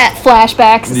 Borat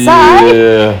flashbacks aside.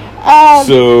 Yeah.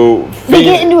 So they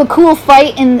get into a cool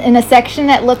fight in a section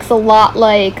that looks a lot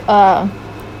like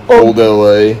old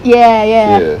LA.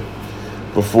 Yeah.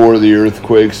 Before the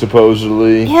earthquake,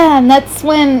 supposedly. Yeah, and that's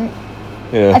when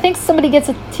I think somebody gets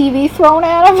a TV thrown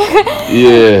at him.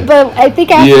 Yeah. But I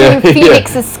think after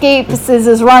Phoenix escapes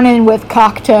is running with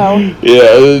Cocteau.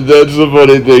 Yeah, that's the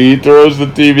funny thing. He throws the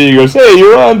TV. He goes, "Hey,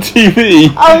 you're on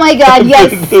TV." Oh my God!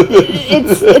 Yes,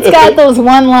 it's got those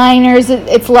one-liners.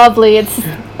 It's lovely. It's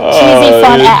cheesy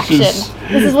fun action.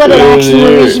 This is what an action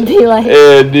movie should be like.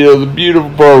 And the beautiful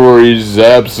part where he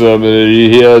zaps them, and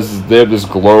they have this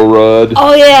glow rod.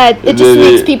 Oh yeah, it just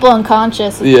makes people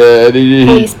unconscious. Yeah, and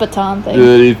police baton thing.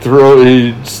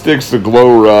 He sticks the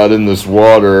glow rod in this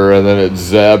water, and then it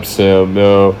zaps him.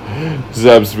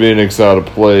 Zaps Phoenix out of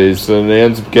place, and he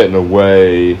ends up getting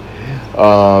away.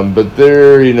 But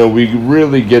there, we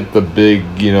really get the big,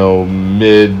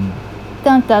 mid.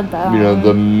 Dun, dun, dun.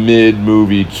 The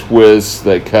mid-movie twist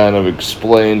that kind of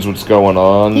explains what's going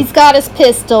on. He's got his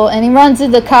pistol, and he runs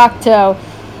into Cocteau,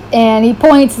 and he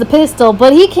points the pistol,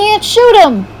 but he can't shoot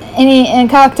him. And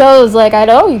Cocteau's like, I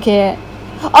know you can't.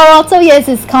 Oh, also he has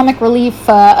his comic relief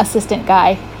assistant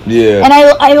guy. Yeah. And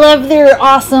I love their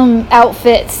awesome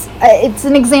outfits. It's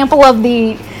an example of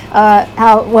the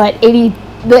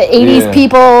 80s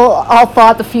people all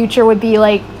thought the future would be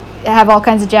like have all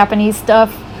kinds of Japanese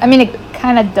stuff. I mean, it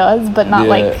kind of does, but not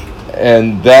like.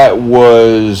 And that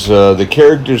was the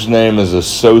character's name is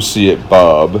Associate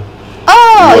Bob.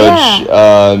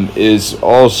 Oh, which is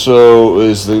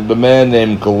the man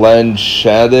named Glenn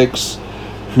Shaddix,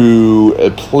 who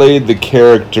played the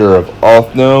character of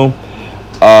Othno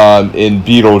in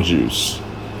Beetlejuice.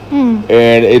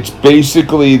 And it's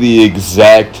basically the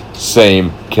exact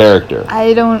same character.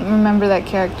 I don't remember that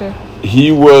character.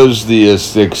 He was the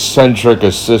eccentric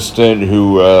assistant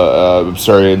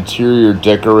interior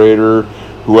decorator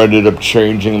who ended up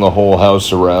changing the whole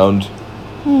house around.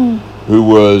 Who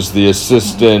was the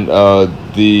assistant,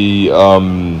 the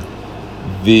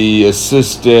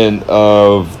assistant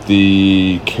of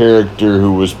the character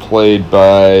who was played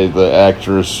by the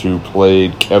actress who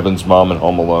played Kevin's mom in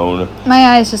Home Alone.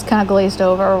 My eyes just kind of glazed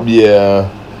over. Yeah.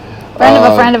 Friend of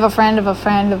a friend of a friend of a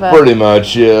friend of a... Pretty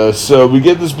much, yeah. So we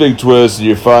get this big twist, and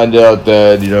you find out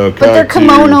that, But their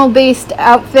kimono-based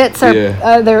outfits,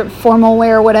 are their formal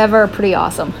wear or whatever, are pretty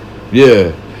awesome.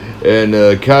 Yeah. And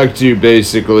Cocteau,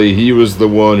 basically, he was the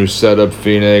one who set up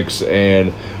Phoenix,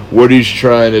 and what he's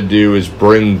trying to do is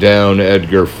bring down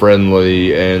Edgar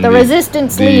Friendly and... The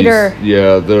resistance leader.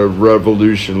 Yeah, the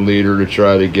revolution leader, to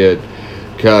try to get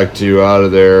Cocteau out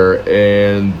of there.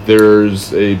 And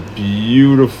there's a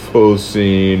beautiful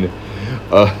scene.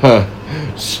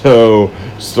 So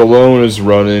Stallone is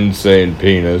running saying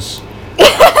penis.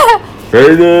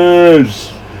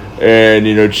 Penis! And,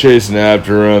 chasing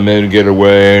after him and get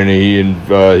away, and he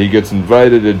gets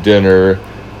invited to dinner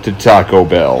to Taco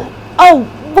Bell. Oh,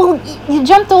 well, you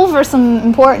jumped over some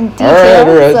important details.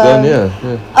 All right, then,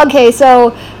 yeah. Okay,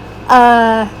 so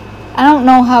I don't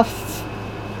know how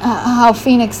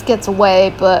Phoenix gets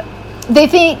away, but they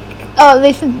think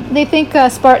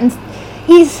Spartans.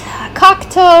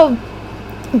 Cocteau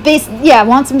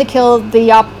wants him to kill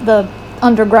the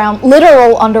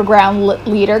literal underground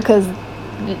leader, because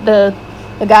the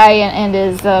guy and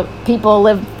his people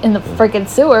live in the freaking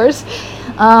sewers,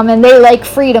 and they like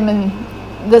freedom, and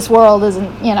this world isn't,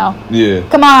 Yeah.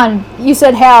 Come on, you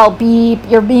said hell, beep,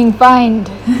 you're being fined.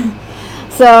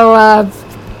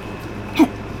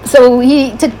 So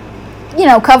he, to,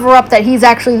 cover up that he's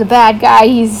actually the bad guy,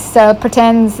 he's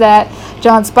pretends that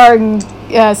John Spartan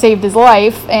saved his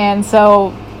life, and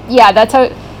so, yeah, that's how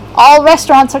all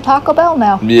restaurants are Taco Bell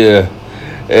now. Yeah,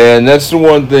 and that's the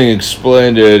one thing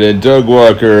explained it, and Doug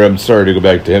Walker, I'm sorry to go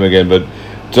back to him again, but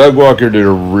Doug Walker did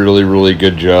a really, really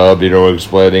good job,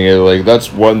 explaining it. Like,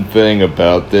 that's one thing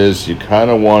about this, you kind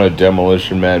of want a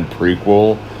Demolition Man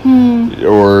prequel,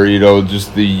 or,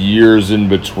 just the years in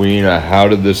between, how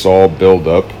did this all build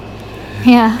up?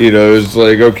 Yeah. It's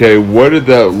like, okay, what did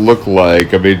that look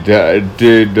like? I mean,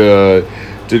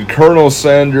 did Colonel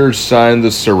Sanders sign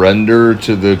the surrender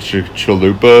to the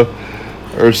Chalupa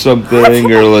or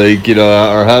something? Or like,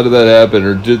 or how did that happen?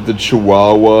 Or did the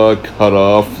Chihuahua cut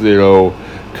off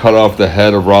the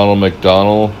head of Ronald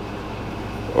McDonald?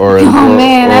 Or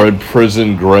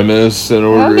imprison Grimace in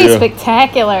order. That would be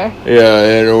spectacular.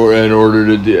 Yeah, in order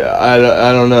to do,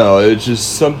 I don't know. It's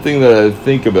just something that I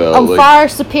think about. A far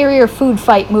superior food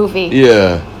fight movie.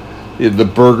 Yeah, the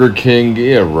Burger King.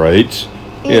 Yeah, right.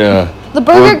 Yeah. The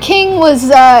Burger King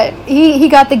was he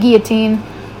got the guillotine.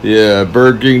 Yeah,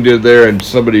 Burger King did there, and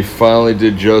somebody finally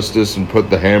did justice and put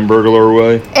the Hamburglar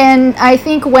away. And I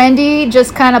think Wendy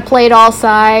just kind of played all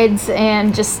sides,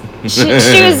 and just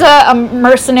she was a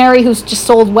mercenary who's just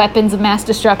sold weapons of mass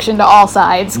destruction to all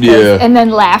sides. Yeah. And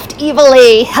then laughed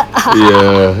evilly.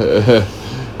 Yeah.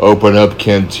 Open up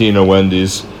Cantina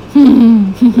Wendy's.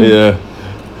 Yeah.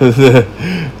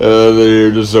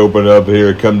 They just open up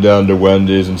here, come down to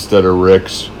Wendy's instead of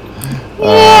Rick's.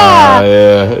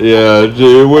 Yeah. Yeah.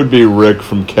 It would be Rick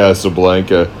from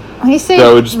Casablanca. When you say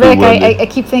Rick, I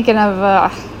keep thinking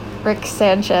of Rick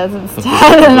Sanchez instead.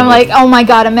 And I'm like, oh my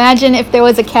god, imagine if there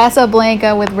was a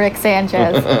Casablanca with Rick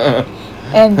Sanchez.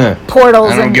 And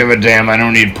portals. I don't give a damn. I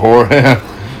don't need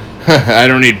I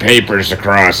don't need papers to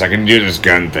cross. I can do this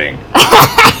gun thing.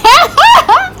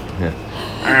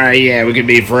 Yeah, we could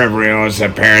be forever. We always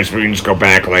have parents. We can just go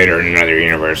back later in another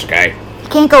universe, okay?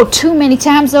 Can't go too many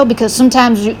times though, because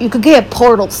sometimes you could get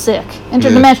portal sick,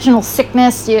 interdimensional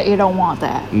sickness. You don't want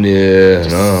that. Yeah,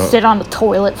 just sit on the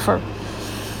toilet for.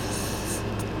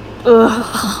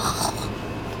 Ugh.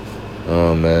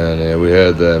 Oh man, yeah, we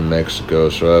had that in Mexico,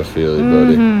 so I feel you,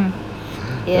 buddy.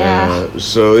 Yeah.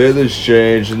 So this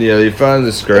changed, and they found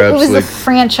the scraps. It was the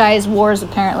franchise wars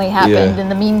apparently happened in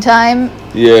the meantime.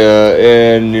 Yeah,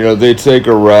 and they take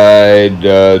a ride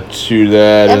to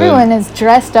that. Everyone is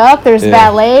dressed up. There's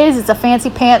ballets. It's a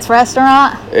fancy pants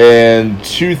restaurant. And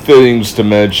two things to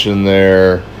mention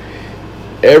there.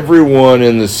 Everyone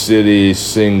in the city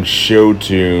sings show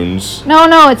tunes.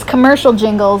 No, it's commercial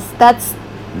jingles. That's.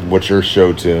 Which are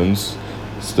show tunes,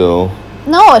 still.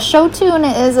 No, a show tune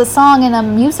is a song in a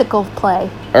musical play.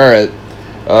 All right,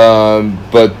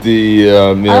 but the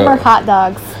Armored Hot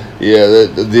Dogs. Yeah,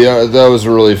 that was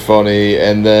really funny,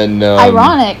 and then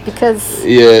ironic because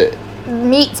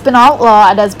meat's been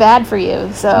outlawed as bad for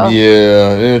you. So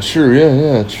yeah, true.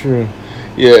 Yeah, true.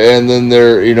 Yeah, and then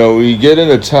we get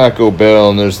into Taco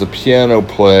Bell, and there's the piano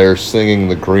player singing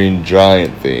the Green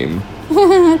Giant theme.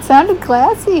 It sounded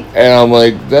classy. And I'm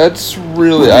like, that's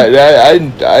really, I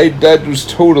that was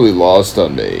totally lost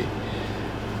on me.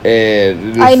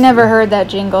 And I never heard that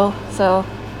jingle, so.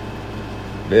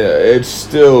 Yeah, it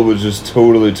still was just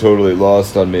totally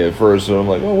lost on me at first. And I'm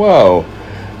like, oh wow.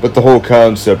 But the whole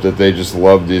concept that they just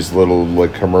love these little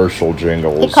commercial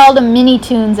jingles. They called them mini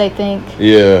tunes, I think.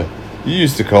 Yeah, you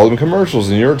used to call them commercials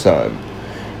in your time.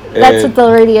 That's what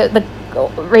the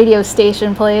radio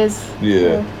station plays.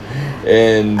 Yeah.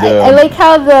 And I like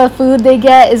how the food they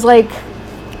get is like,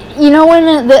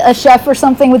 when a chef or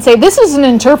something would say, this is an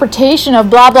interpretation of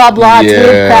blah blah blah, it's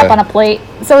weird crap on a plate.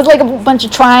 So it's like a bunch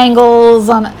of triangles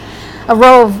on a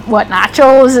row of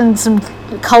nachos and some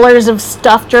colors of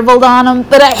stuff dribbled on them.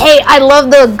 But I love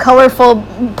the colorful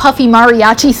puffy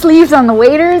mariachi sleeves on the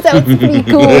waiters. That was pretty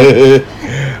cool.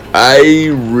 I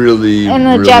really and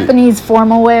the Japanese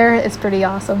formal wear is pretty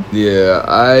awesome. Yeah,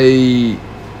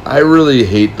 I really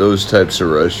hate those types of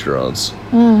restaurants.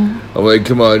 I'm like,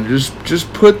 come on,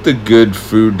 just put the good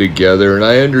food together. And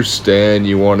I understand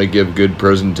you want to give good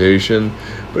presentation,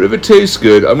 but if it tastes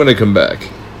good, I'm gonna come back.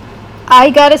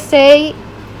 I gotta say,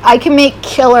 I can make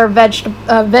killer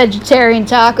vegetarian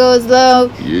tacos though.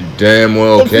 You damn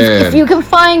well can. If you can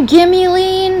find Gimme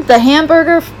Lean,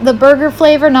 the burger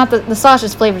flavor, not the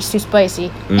sausage flavor is too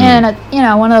spicy, and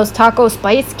one of those taco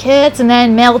spice kits, and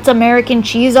then melt American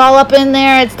cheese all up in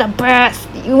there. It's the best.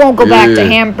 You won't go back to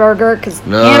hamburger because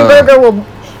hamburger will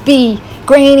be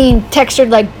grainy and textured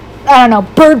like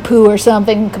bird poo or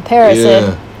something in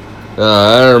comparison.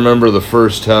 I remember the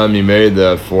first time you made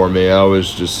that for me. I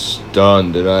was just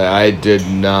stunned, and I did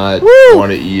not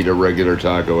want to eat a regular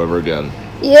taco ever again.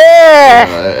 Yeah.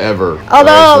 Ever.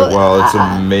 Although, I was like, wow, it's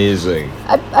amazing.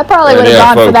 I probably would have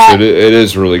gone folks, for that. It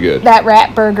is really good. That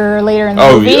rat burger later in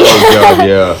the movie.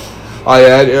 Oh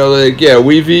god, yeah.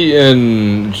 We've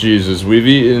eaten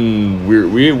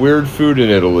weird food in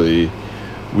Italy.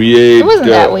 We ate. It wasn't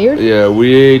that weird. Yeah,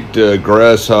 we ate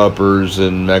grasshoppers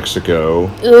in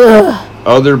Mexico. Ugh.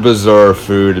 Other bizarre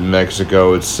food in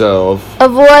Mexico itself.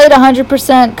 Avoid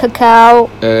 100% cacao.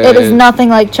 It is nothing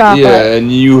like chocolate. Yeah,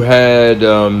 and you had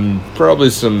probably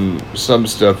some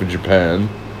stuff in Japan.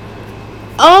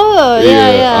 Oh,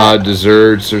 yeah. Odd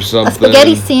desserts or something. A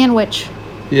spaghetti sandwich.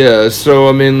 Yeah, so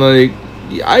I mean, like,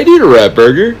 I'd eat a rat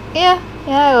burger. Yeah,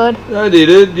 I would. I'd eat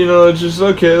it. It's just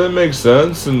okay. That makes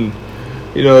sense, and.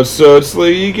 So it's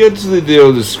like you get to the deal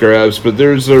with the scraps, but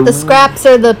there's the scraps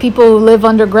are the people who live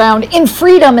underground in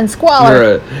freedom and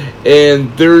squalor. Right,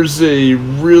 and there's a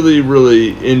really,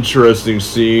 really interesting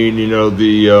scene.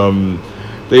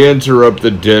 They interrupt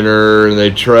the dinner and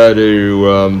they're trying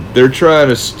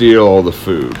to steal all the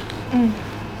food.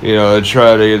 They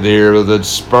try to get here, but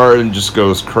Spartan just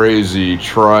goes crazy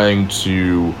trying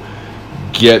to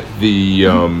get the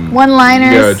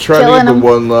one-liners. Yeah, trying to get the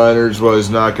one-liners while he's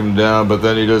knocking them down, but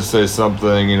then he does say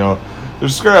something,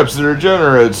 there's scraps that are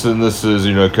degenerates, and this is,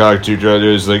 Cocteau trying to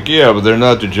do. He's like, yeah, but they're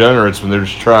not degenerates when they're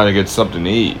just trying to get something to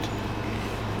eat.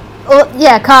 Well,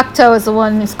 yeah, Cocteau is the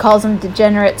one who calls them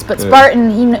degenerates, but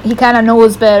Spartan, he kind of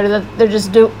knows better that they're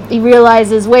just he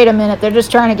realizes, wait a minute, they're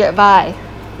just trying to get by.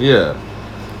 Yeah,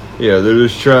 they're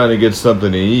just trying to get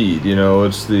something to eat.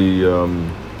 What's the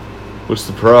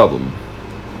problem?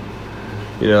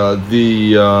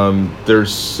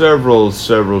 There's several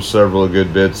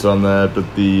good bits on that, but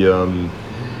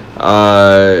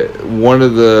one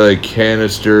of the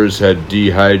canisters had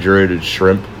dehydrated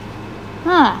shrimp.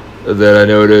 That I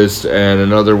noticed, and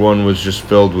another one was just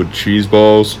filled with cheese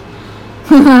balls.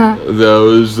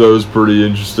 That was pretty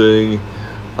interesting.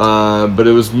 But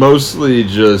it was mostly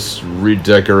just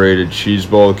redecorated cheese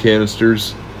ball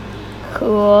canisters.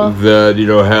 Cool. That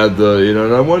had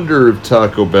and I wonder if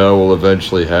Taco Bell will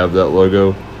eventually have that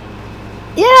logo.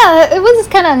 Yeah, it was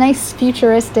kind of nice,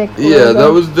 futuristic logo. Yeah,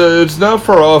 that was it's not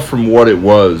far off from what it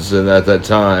was, and at that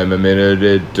time, I mean,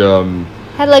 it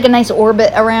had like a nice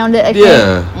orbit around it. I think.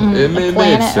 It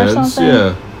made sense.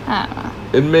 Yeah, I don't know.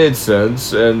 It made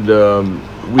sense, and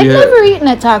I've never eaten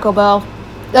at Taco Bell.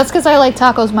 That's because I like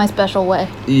tacos my special way.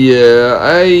 Yeah,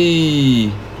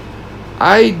 I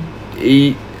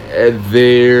ate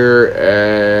there,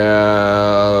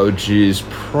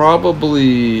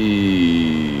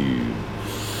 probably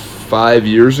 5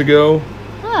 years ago.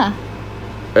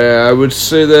 I would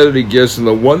say that at a guess, and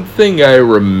the one thing I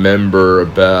remember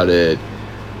about it,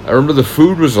 I remember the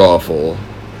food was awful.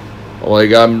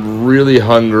 Like, I'm really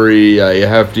hungry, I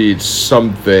have to eat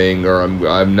something, or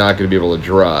I'm not going to be able to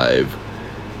drive.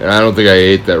 And I don't think I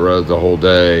ate that the whole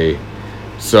day.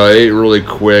 So I ate really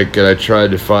quick, and I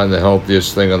tried to find the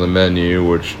healthiest thing on the menu,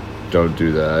 which don't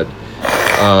do that.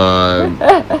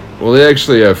 Well, they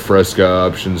actually have Fresca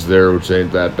options there, which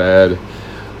ain't that bad.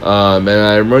 And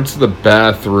I went to the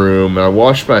bathroom, and I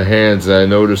washed my hands, and I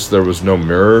noticed there was no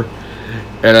mirror.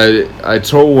 And I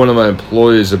told one of my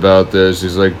employees about this.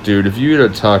 He's like, dude, if you eat a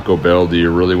Taco Bell, do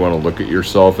you really want to look at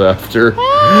yourself after?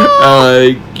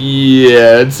 I'm like,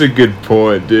 yeah, it's a good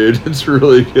point, dude. It's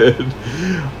really good.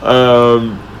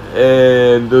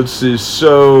 And let's see.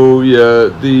 So yeah,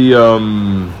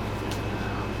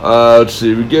 let's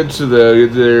see. We get to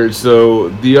there. So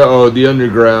the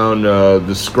underground,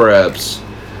 the scraps.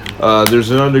 There's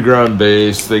an underground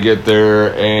base. They get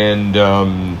there, and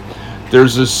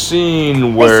there's a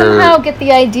scene where they somehow get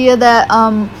the idea that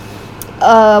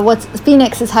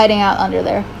Phoenix is hiding out under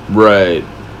there. Right.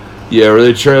 Yeah, where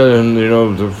they try,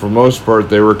 and for most part,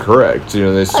 they were correct.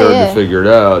 They started to figure it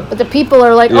out. But the people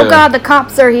are like, "Oh God, the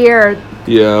cops are here."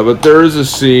 Yeah, but there is a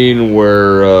scene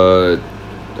where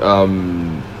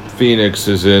Phoenix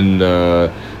is in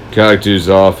Cocteau's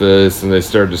office, and they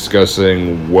start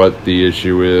discussing what the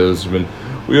issue is. I mean,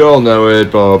 we all know it.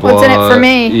 Blah blah. What's in it for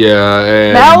me? Yeah,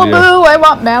 and Malibu. I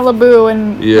want Malibu,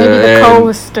 and maybe the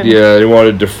coast. And he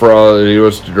wants to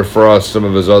defrost some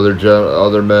of his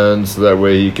other men, so that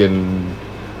way he can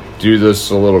do this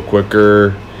a little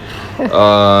quicker and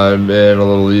a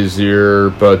little easier.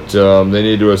 But they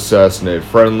need to assassinate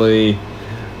Friendly.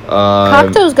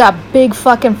 Cocteau's got big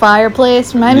fucking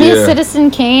fireplace. Remind me of Citizen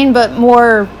Kane, but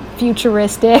more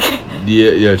futuristic.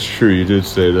 Yeah, it's true. You did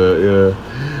say that. Yeah.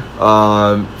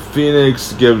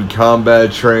 Phoenix given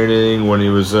combat training when he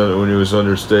was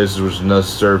under stasis, which was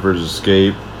necessary for his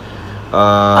escape.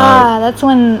 That's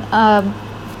when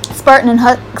Spartan and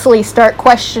Huxley start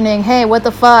questioning, hey, what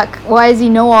the fuck? Why does he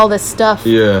know all this stuff?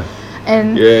 Yeah.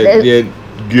 And Go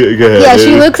ahead. Yeah,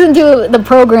 she looks into the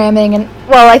programming, and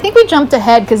well, I think we jumped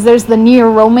ahead because there's the near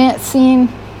romance scene.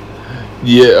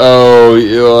 Yeah. Oh,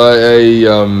 I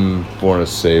want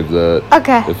to save that.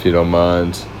 Okay. If you don't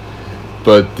mind.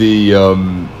 But they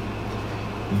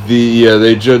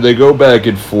go back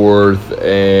and forth,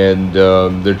 and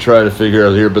they're trying to figure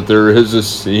out here. But there is a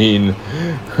scene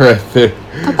right there.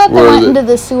 I thought they went into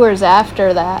the sewers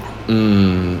after that.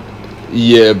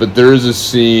 Yeah, but there is a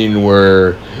scene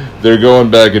where they're going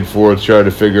back and forth trying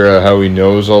to figure out how he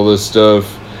knows all this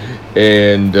stuff.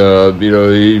 And,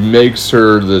 he makes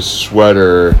her the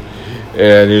sweater.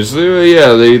 And he's like,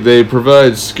 yeah, they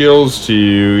provide skills to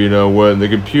you, when the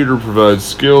computer provides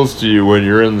skills to you when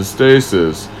you're in the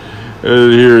stasis.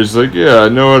 And here he's like, yeah, I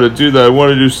know how to do that. I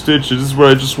want to do stitches. This is what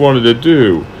I just wanted to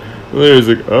do. And then he's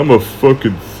like, I'm a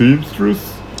fucking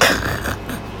seamstress.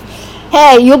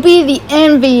 Hey, you'll be the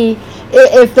envy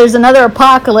if there's another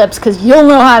apocalypse, because you'll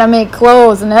know how to make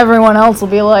clothes, and everyone else will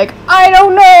be like, I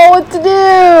don't know what to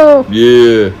do.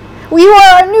 Yeah. We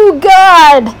are a new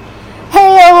god.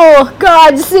 Hail,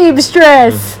 God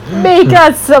seamstress. Make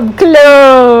us some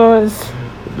clothes.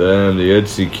 Damn, the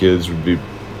Etsy kids would be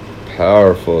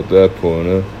powerful at that point,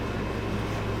 huh?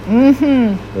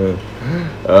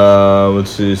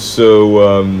 Let's see.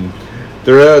 So,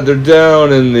 they're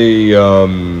down in the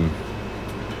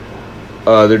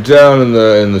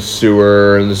in the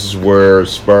sewer, and this is where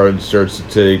Spartan starts to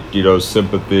take,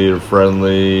 sympathy or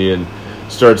friendly, and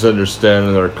starts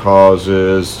understanding their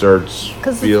causes, starts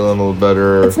feeling a little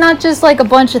better. It's not just like a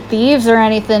bunch of thieves or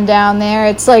anything down there.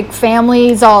 It's like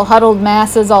families, all huddled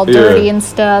masses, all dirty and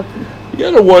stuff. You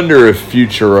gotta wonder if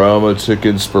Futurama took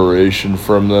inspiration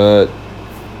from that.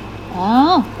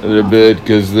 Oh. A bit,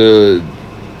 because I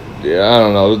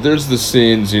don't know. There's the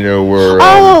scenes, where...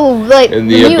 like in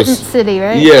the Mutant City,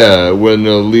 right? Yeah, when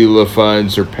Leela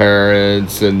finds her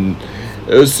parents, and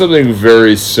it was something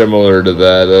very similar to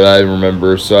that I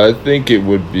remember, so I think it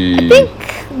would be... I think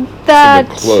that...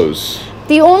 close.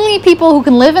 The only people who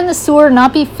can live in the sewer and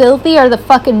not be filthy are the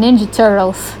fucking Ninja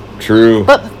Turtles. True.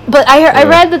 But I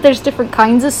read that there's different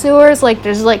kinds of sewers, like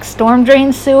there's like storm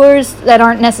drain sewers that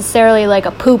aren't necessarily like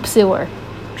a poop sewer.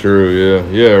 True,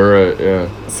 yeah, right, yeah.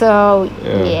 So,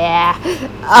 yeah.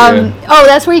 Oh,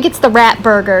 that's where he gets the rat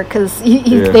burger, because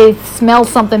they smell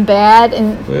something bad.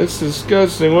 And that's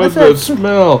disgusting. What's that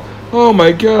smell? Oh,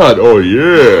 my God. Oh,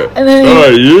 yeah. And then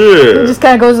he just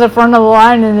kind of goes to the front of the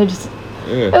line, and they just...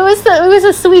 Yeah. It was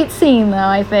a sweet scene, though,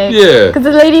 I think. Yeah. Because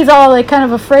the lady's all, like, kind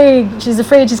of afraid. She's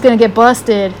afraid she's going to get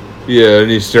busted. Yeah, and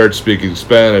he starts speaking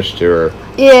Spanish to her.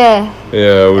 Yeah.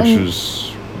 Yeah, which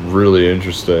was really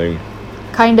interesting.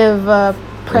 Kind of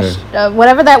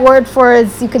whatever that word for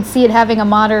is, you could see it having a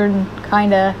modern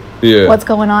kind of what's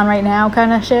going on right now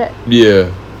kind of shit.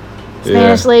 Yeah.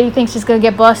 Spanish lady thinks she's going to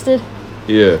get busted.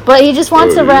 Yeah. But he just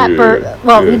wants a rat burger.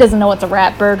 Well, he doesn't know what's a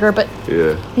rat burger, but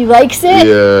he likes it.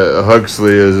 Yeah,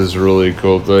 Huxley has this really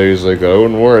cool thing. He's like, I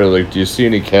wouldn't worry. Like, do you see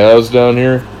any cows down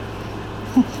here?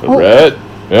 A rat?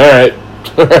 All right.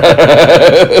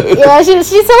 Yeah,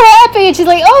 she's so happy. And she's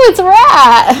like, oh, it's a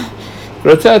rat.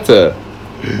 Ratata.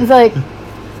 He's like,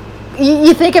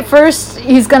 you think at first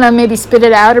he's going to maybe spit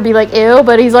it out or be like, ew,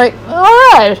 but he's like, all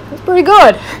right, it's pretty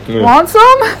good. Want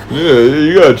some? Yeah,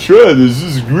 you got to try this.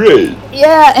 This is great.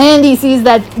 Yeah, and he sees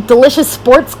that delicious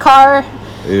sports car.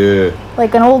 Yeah.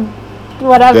 Like an old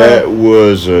whatever. That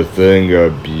was a thing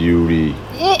of beauty.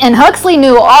 And Huxley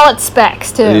knew all its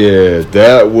specs, too. Yeah,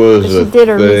 that was a thing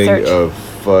research. of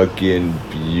fucking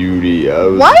beauty.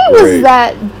 Why was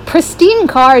that pristine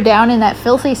car down in that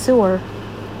filthy sewer?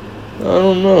 I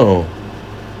don't know.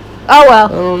 Oh, well. I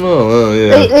don't know.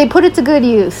 Yeah. They put it to good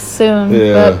use soon.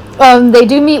 Yeah. But, they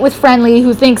do meet with Friendly,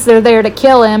 who thinks they're there to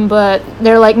kill him, but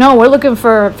they're like, no, we're looking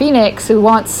for Phoenix, who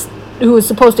is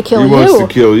supposed to kill you. He wants to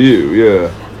kill you,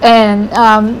 yeah.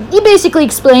 And he basically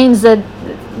explains that,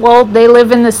 well, they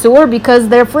live in the sewer because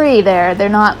they're free there. They're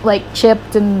not, like,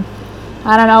 chipped and,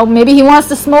 I don't know, maybe he wants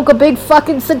to smoke a big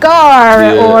fucking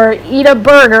cigar or eat a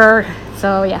burger.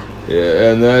 So, yeah.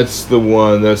 Yeah, and that's the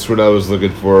one. That's what I was looking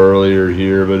for earlier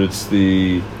here, but it's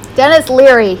the Denis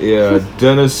Leary. Yeah,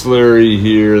 Denis Leary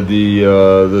here.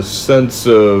 The sense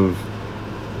of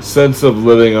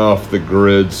living off the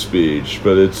grid speech,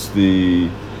 but it's the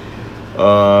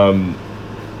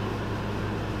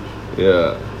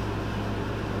yeah.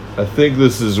 I think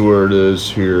this is where it is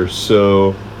here.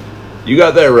 So You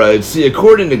got that right. See,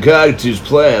 according to Cockatoo's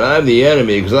plan, I'm the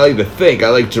enemy because I like to think, I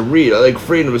like to read, I like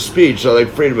freedom of speech, I like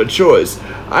freedom of choice.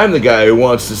 I'm the guy who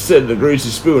wants to sit in a greasy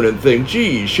spoon and think,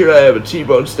 gee, should I have a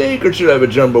T-bone steak or should I have a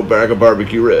jumbo bag of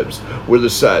barbecue ribs with a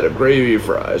side of gravy or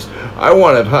fries? I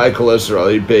want to have high cholesterol,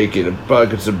 eat bacon and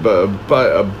buckets of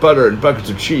butter and buckets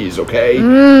of cheese, okay?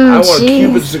 I want a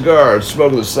Cuban cigar and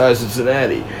smoke the size of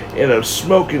Cincinnati in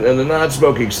the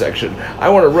non-smoking section. I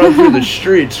want to run through the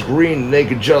streets, green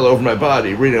naked jello over my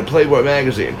body, reading a Playboy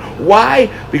magazine.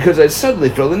 Why? Because I suddenly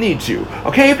feel the need to.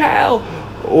 Okay, pal?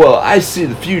 Well, I see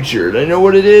the future, and I know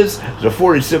what it is. There's a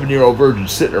 47-year-old virgin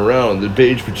sitting around in the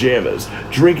beige pajamas,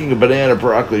 drinking a banana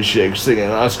broccoli shake, singing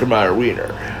Oscar Mayer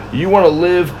Wiener. You want to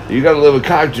live? You got to live a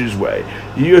Cockatoo's way.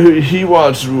 He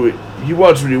wants what he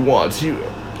wants.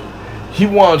 He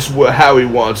wants how he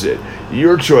wants it.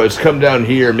 Your choice. Come down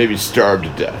here and maybe starve to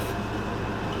death.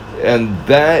 And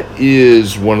that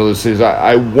is one of those things.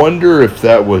 I wonder if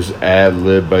that was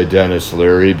ad-lib by Denis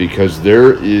Leary, because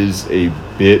there is a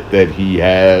bit that he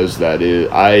has that is,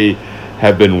 I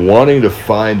have been wanting to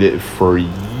find it for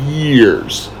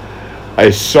years. I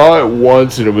saw it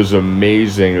once and it was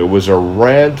amazing. It was a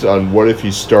rant on what if he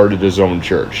started his own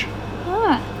church.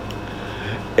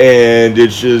 And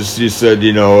it's just, he said,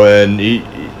 and he,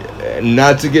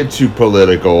 not to get too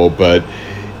political, but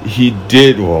he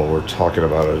did, well, we're talking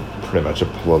about pretty much a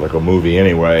political movie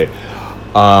anyway,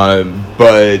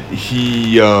 but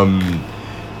he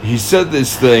said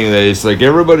this thing that it's like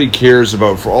everybody cares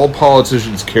about, for all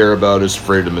politicians care about is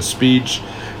freedom of speech,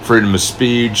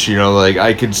 like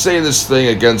I could say this thing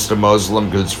against a Muslim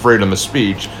because it's freedom of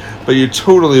speech, but you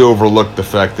totally overlook the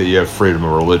fact that you have freedom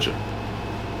of religion.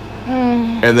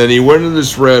 And then he went into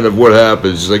this rant of what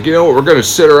happens. He's like, you know what, we're going to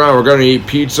sit around, we're going to eat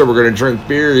pizza, we're going to drink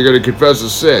beer, you're going to confess the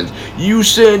sins. You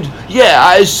sinned? Yeah,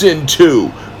 I sinned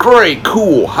too. Great,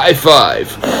 cool, high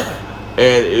five.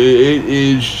 And it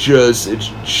is just,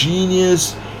 it's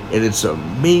genius, and it's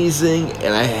amazing,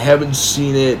 and I haven't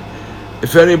seen it.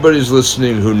 If anybody's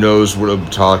listening who knows what I'm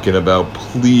talking about,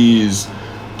 please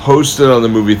post it on the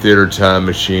Movie Theater Time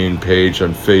Machine page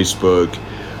on Facebook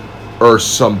or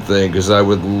something, because I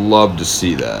would love to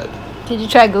see that. Did you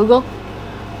try Google?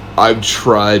 I've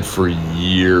tried for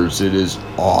years. It is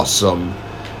awesome.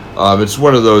 It's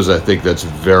one of those, I think, that's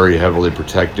very heavily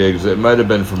protected. It might have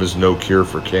been from his No Cure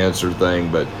for Cancer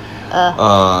thing, but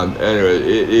anyway,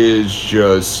 it is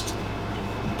just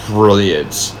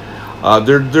brilliant.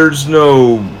 There's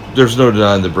no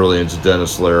denying the brilliance of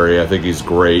Denis Leary. I think he's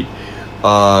great.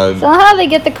 So how do they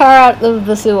get the car out of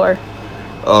the sewer?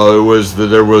 There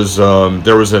was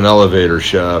an elevator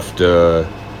shaft that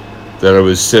I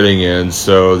was sitting in,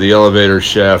 so the elevator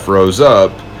shaft rose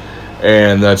up,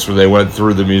 and that's when they went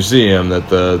through the museum that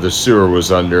the sewer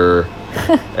was under,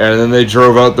 and then they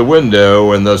drove out the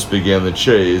window, and thus began the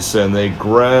chase, and they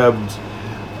grabbed,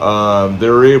 they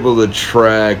were able to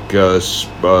track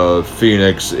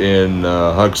Phoenix in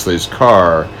Huxley's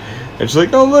car, and she's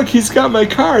like, oh look, he's got my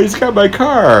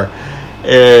car.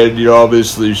 And,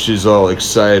 obviously she's all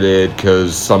excited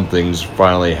because something's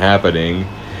finally happening.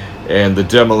 And the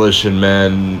Demolition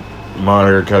Man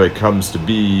monitor kind of comes to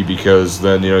be because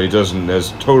then, he doesn't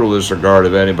has total disregard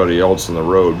of anybody else on the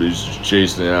road, but he's just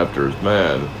chasing after his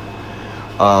man.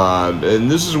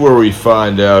 And this is where we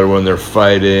find out when they're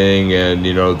fighting and,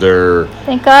 they're...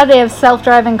 Thank God they have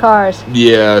self-driving cars.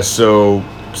 Yeah, so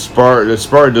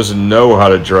Spartan doesn't know how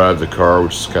to drive the car,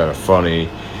 which is kind of funny.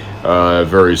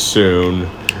 Very soon,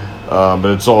 but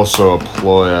it's also a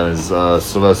ploy on his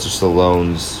Sylvester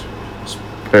Stallone's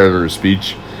parallel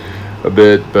speech a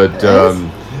bit. But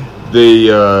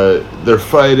they're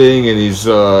fighting, and he's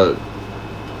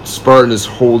Spartan is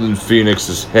holding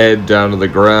Phoenix's head down to the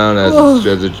ground as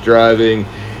it's driving,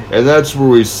 and that's where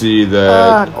we see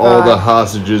that all the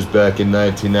hostages back in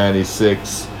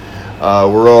 1996.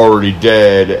 Were already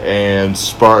dead, and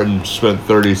Spartan spent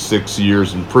 36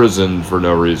 years in prison for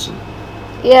no reason.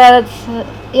 Yeah,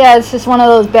 it's just one of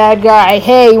those bad guys.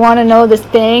 Hey, you want to know this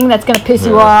thing that's going to piss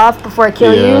you off before I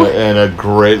kill you? And a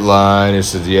great line, it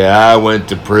says, yeah, I went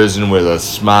to prison with a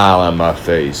smile on my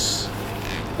face.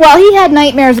 Well, he had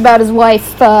nightmares about his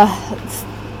wife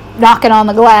knocking on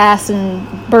the glass and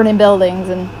burning buildings.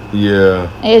 And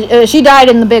she died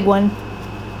in the big one.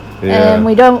 Yeah. And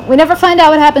we never find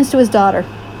out what happens to his daughter.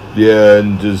 Yeah,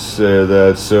 and just say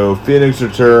that. So Phoenix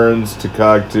returns to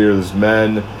Cockatoo, his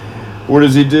men. What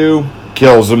does he do?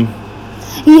 Kills them.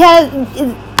 He has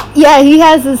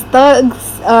his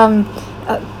thugs,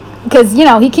 because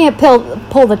he can't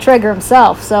pull the trigger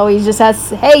himself. So he just has,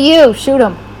 hey, you shoot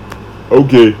him.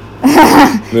 Okay.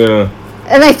 Yeah.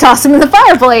 And they toss him in the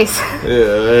fireplace.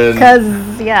 Yeah. Because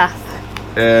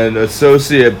And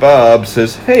Associate Bob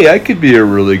says, "Hey, I could be a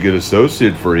really good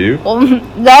associate for you." Well,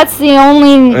 that's the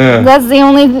only. Yeah. That's the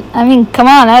only. I mean, come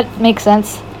on, that makes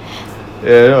sense.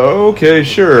 Yeah, okay,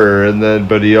 sure. And then,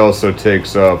 but he also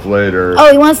takes off later.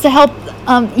 Oh, he wants to help.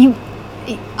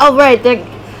 Oh, right.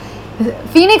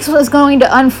 Phoenix was going to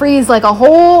unfreeze like a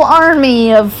whole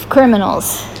army of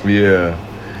criminals. Yeah.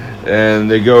 And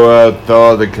they go out,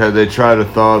 they try to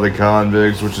thaw the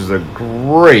convicts, which is a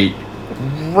great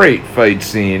fight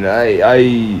scene. I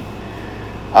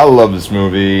love this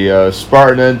movie.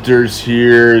 Spartan enters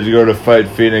here to go to fight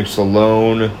Phoenix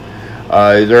alone.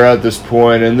 They're at this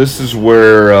point, and this is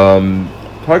where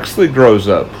Huxley grows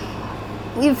up.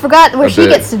 You forgot where she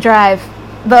gets to drive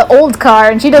the old car,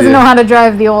 and she doesn't know how to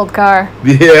drive the old car.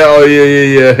 Yeah, oh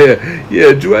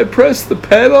yeah. Do I press the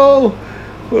pedal?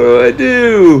 What do I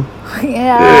do?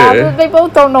 Yeah, they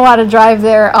both don't know how to drive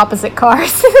their opposite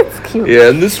cars. It's cute. Yeah,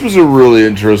 and this was a really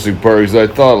interesting part because I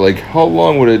thought, like, how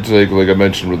long would it take, like I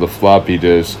mentioned with the floppy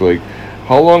disk, like,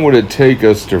 how long would it take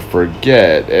us to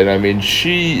forget? And I mean,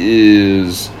 she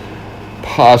is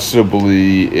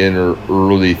possibly in her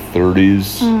early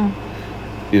 30s,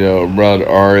 around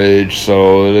our age.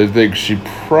 So I think she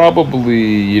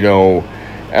probably,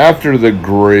 after the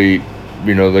great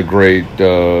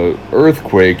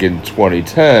earthquake in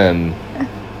 2010,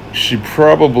 she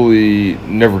probably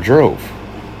never drove.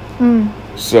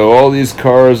 So all these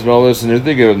cars and all this, and you're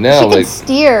thinking of it now, she can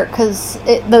steer because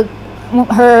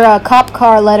her cop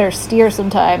car let her steer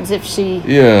sometimes if she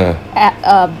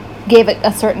gave it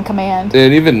a certain command.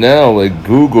 And even now, like,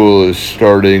 Google is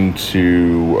starting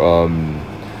to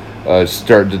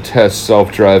test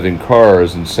self-driving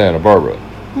cars in Santa Barbara.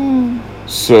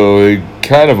 So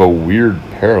kind of a weird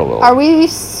parallel.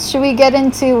 Should we get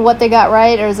into what they got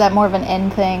right, or is that more of an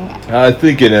end thing? I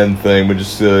think an end thing, but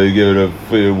just give it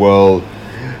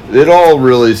it all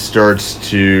really starts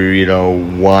to,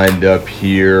 wind up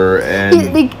here, and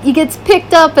he gets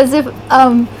picked up as if,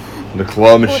 the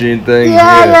claw machine thing?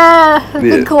 Yeah,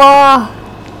 the claw.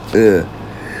 Yeah,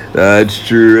 that's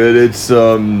true, and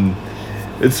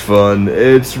it's fun.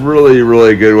 It's really,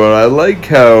 really good one. I like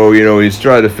how, he's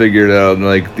trying to figure it out, and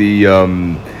like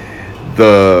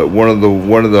one of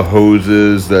the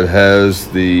hoses that has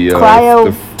the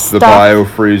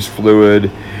biofreeze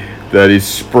fluid, that he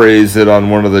sprays it on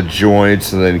one of the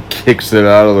joints and then kicks it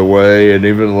out of the way, and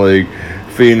even like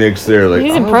Phoenix there, like,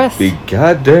 he's impressed. Be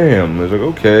goddamn. I was like,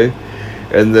 okay.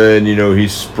 And then he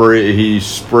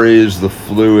sprays the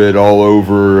fluid all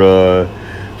over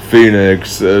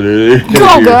Phoenix.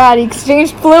 Oh God, he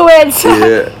exchanged fluids.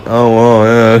 Yeah. Oh well,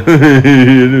 yeah.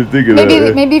 Didn't think of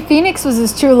that. Maybe Phoenix was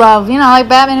his true love, like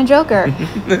Batman and Joker.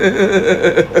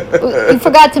 We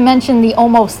forgot to mention the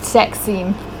almost sex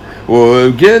scene. Well,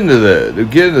 get into that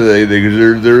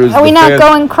because there is. Are we not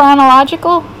going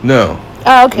chronological? No.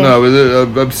 Oh, okay. No,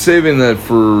 but I'm saving that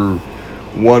for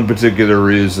one particular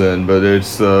reason, but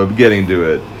it's getting to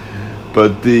it.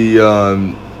 But the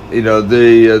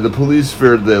the police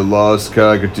feared they lost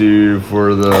Cockatoo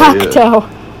for the... Cockatoo.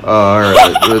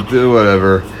 Alright,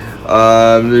 whatever.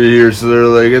 They're here, so they're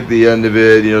like, at the end of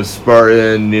it,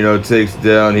 Spartan, takes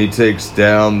down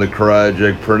the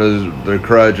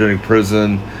cryogenic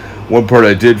prison. One part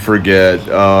I did forget,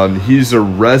 he's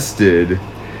arrested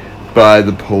by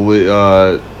the police,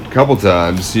 a couple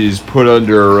times. He's put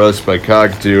under arrest by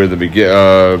Cockatoo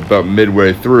about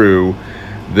midway through.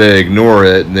 They ignore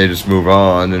it and they just move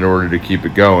on in order to keep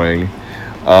it going.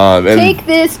 Take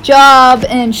this job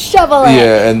and shovel it.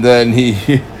 Yeah, and then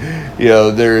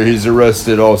he's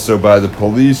arrested also by the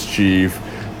police chief,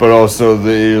 but also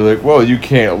they're like, well, you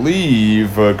can't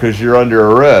leave because you're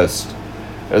under arrest.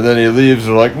 And then he leaves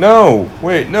and they're like, no,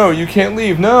 wait, no, you can't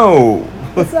leave, no.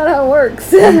 That's not how it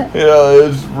works.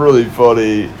 It's really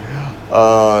funny.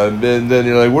 And then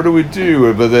you're like, what do we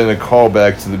do? But then a call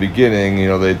back to the beginning,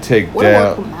 they take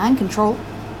down... Mind control.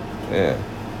 Yeah.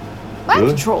 Mind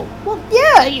control. Well,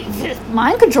 yeah,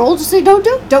 mind control, just say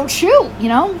don't shoot,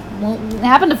 Won't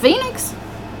happen to Phoenix.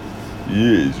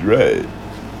 Yeah, he's right.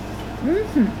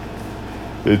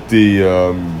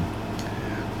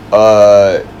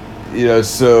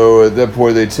 So at that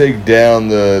point they take down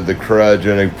the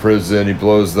cryogenic prison. He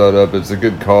blows that up. It's a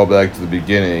good callback to the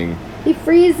beginning. He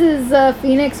freezes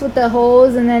Phoenix with the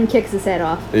hose and then kicks his head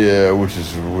off. Yeah, which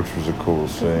was a cool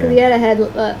scene. Because he had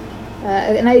a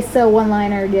nice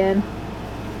one-liner again.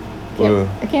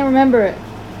 I can't remember it.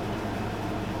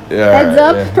 Yeah, Heads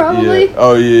up, probably. Yeah.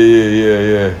 Oh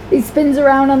yeah. He spins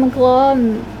around on the claw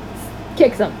and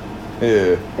kicks him.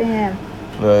 Yeah. Bam.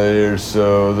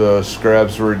 So the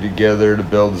scraps were together to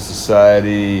build a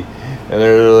society, and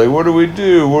they're like, "What do we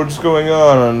do? What's going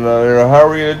on? And how are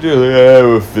we gonna do it?" Like,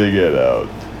 we'll figure it out.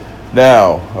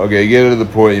 Now, okay, get to the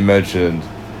point you mentioned.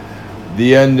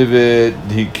 The end of it,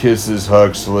 he kisses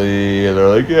Huxley, and they're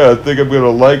like, "Yeah, I think I'm gonna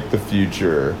like the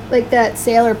future." Like that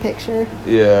sailor picture.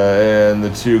 Yeah, and the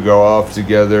two go off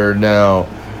together. Now,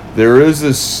 there is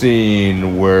a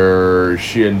scene where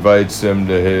she invites him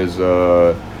to his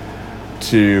her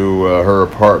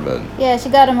apartment. Yeah, she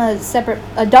got him a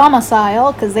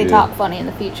domicile because they Yeah. talk funny in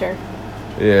the future.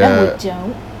 Yeah. No, we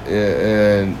don't.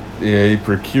 Yeah, and he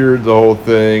procured the whole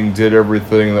thing, did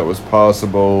everything that was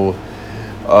possible.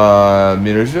 She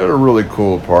had a really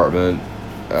cool apartment.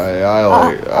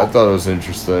 I thought it was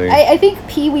interesting. I think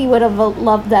Pee Wee would have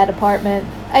loved that apartment.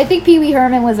 I think Pee Wee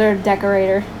Herman was her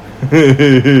decorator.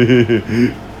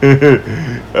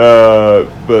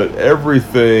 But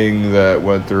everything that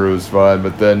went through was fine.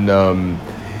 But then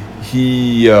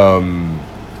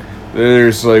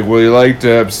there's like, well, you like to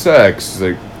have sex? It's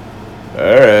like,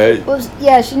 all right. Well,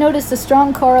 yeah, she noticed a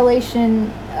strong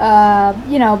correlation,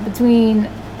 between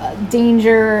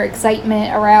danger,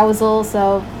 excitement, arousal.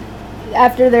 So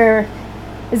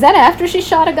is that after she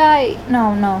shot a guy?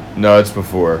 No. No, it's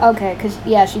before. Okay, because,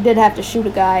 she did have to shoot a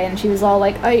guy, and she was all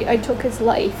like, I took his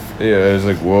life. Yeah, it's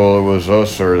like, well, it was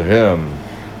us or him.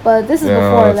 But this is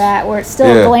before that, where it's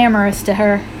still glamorous to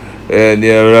her. And,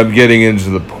 I'm getting into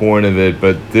the point of it,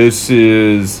 but this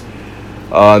is...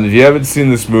 if you haven't seen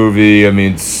this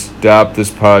movie, stop this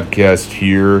podcast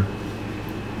here.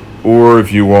 Or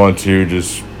if you want to,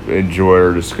 just enjoy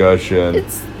our discussion.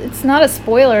 It's not a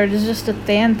spoiler, it's just a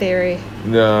fan theory.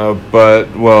 No, but,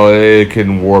 it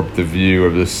can warp the view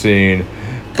of the scene.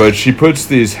 But she puts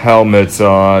these helmets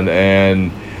on,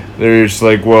 and they're just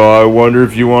like, well, I wonder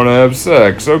if you want to have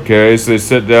sex. Okay, so they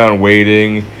sit down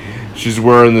waiting. She's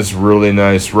wearing this really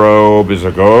nice robe. He's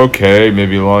like, oh, okay,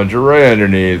 maybe lingerie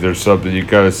underneath or something. You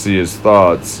gotta see his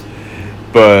thoughts.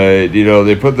 But,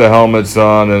 they put the helmets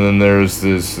on, and then there's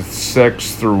this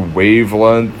sex through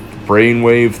wavelength,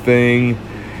 brainwave thing.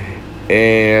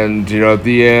 And, at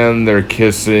the end, they're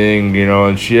kissing,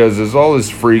 and she has all this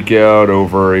freak out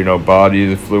over,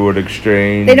 body fluid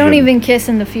exchange. They don't even kiss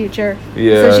in the future.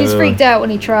 Yeah. So she's freaked out when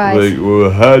he tries. Like,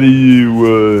 well, how do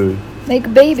you, make a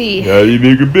baby. How do you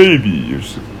make a baby?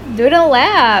 Do it in a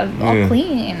lab, all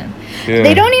clean. Yeah.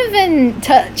 They don't even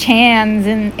touch hands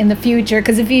in the future,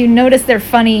 because if you notice their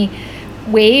funny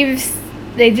waves,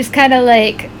 they just kind of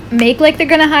make like they're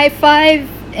gonna high five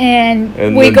and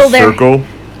wiggle their circle.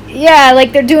 Yeah,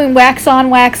 like they're doing wax on,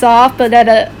 wax off, but at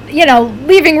a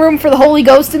leaving room for the Holy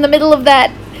Ghost in the middle of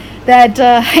that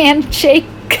handshake.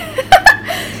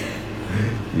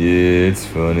 Yeah, it's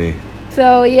funny.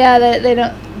 So yeah, they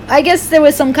don't. I guess there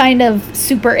was some kind of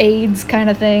super AIDS kind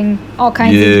of thing. All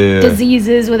kinds of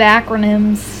diseases with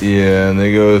acronyms. Yeah, and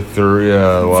they go through,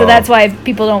 wow. So that's why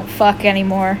people don't fuck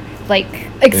anymore.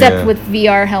 Except with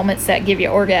VR helmets that give you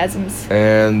orgasms.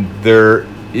 And there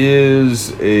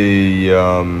is the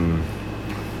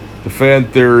fan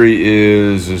theory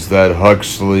is that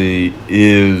Huxley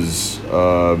is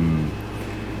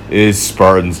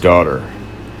Spartan's daughter.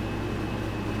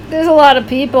 There's a lot of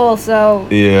people, so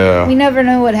we never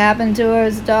know what happened to her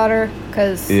as daughter,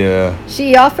 because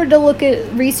she offered to look at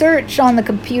research on the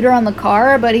computer on the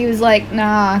car, but he was like,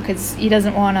 nah, because he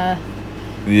doesn't want to.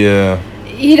 Yeah.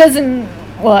 He doesn't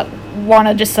want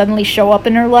to just suddenly show up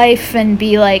in her life and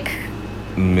be like.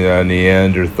 Yeah,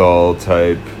 Neanderthal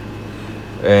type,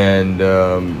 and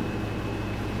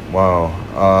wow.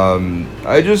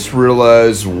 I just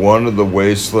realized one of the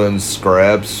Wasteland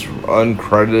scraps,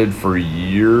 uncredited for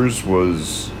years,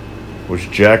 was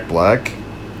Jack Black.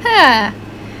 Huh.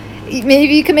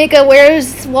 Maybe you can make a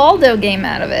Where's Waldo game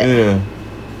out of it.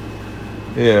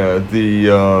 Yeah.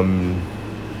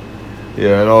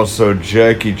 And also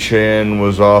Jackie Chan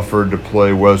was offered to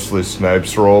play Wesley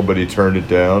Snipes' role, but he turned it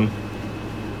down.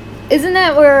 Isn't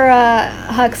that where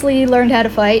Huxley learned how to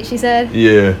fight, she said?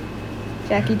 Yeah.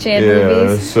 Jackie Chan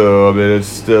movies. Yeah, so,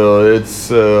 this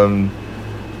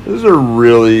is a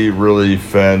really, really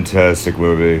fantastic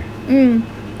movie.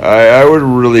 I would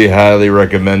really highly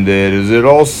recommend it, as it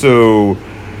also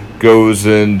goes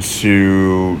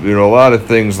into, a lot of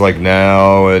things like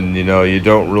now, and, you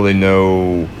don't really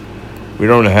know, we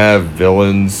don't have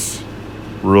villains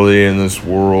really in this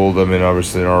world,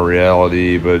 obviously in our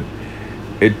reality, but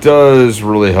it does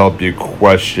really help you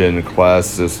question class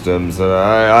systems, and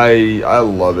I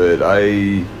love it.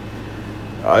 I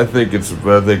think it's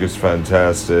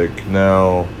fantastic.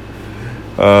 Now,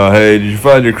 hey, did you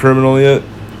find your criminal yet?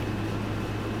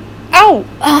 Oh,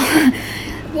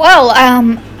 Well,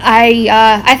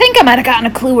 I think I might have gotten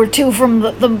a clue or two from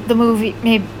the movie.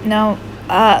 Maybe no.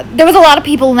 There was a lot of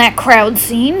people in that crowd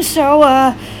scene, so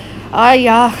I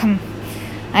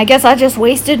guess I just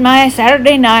wasted my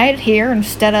Saturday night here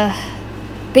instead of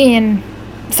being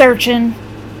searching.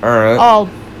 All right. All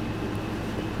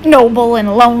noble and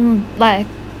alone, like.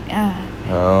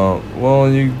 Well,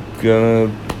 you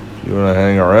wanna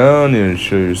hang around? You wanna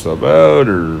show yourself out,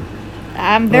 or?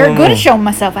 I'm very good at showing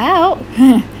myself out.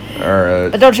 All right.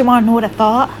 But don't you want to know what I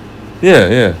thought?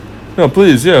 Yeah. No,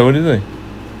 please. Yeah. What do you think?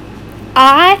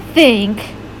 I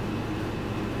think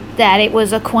that it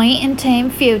was a quaint and tame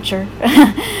future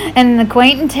and a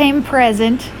quaint and tame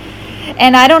present.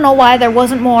 And I don't know why there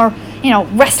wasn't more,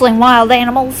 wrestling wild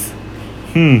animals.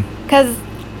 Because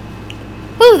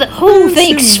who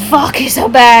thinks fuck is a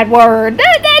bad word?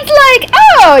 That's like,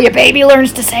 oh, your baby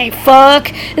learns to say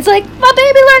fuck. It's like, my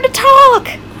baby learned to talk.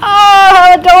 Oh,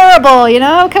 how adorable,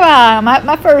 come on.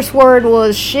 My first word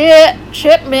was shit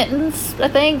mittens, I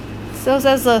think. So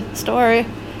says the story.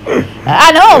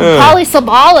 I know,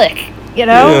 polysymbolic,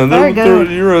 Yeah, very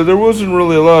good. You're right, there wasn't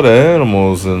really a lot of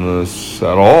animals in this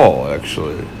at all,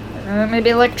 actually. Maybe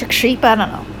electric sheep, I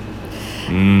don't know.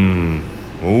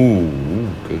 Ooh,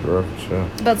 good reference, yeah.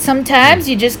 But sometimes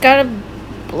you just gotta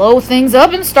blow things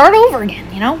up and start over again,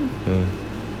 Yeah.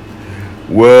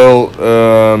 Well,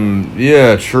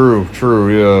 yeah, true,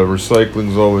 yeah,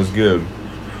 recycling's always good.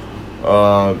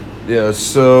 Yeah,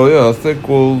 so, yeah, I think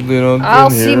we'll, I'll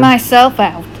see myself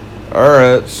out.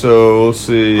 Alright, so we'll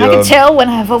see. I can tell when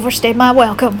I've overstayed my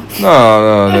welcome.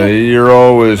 No, you're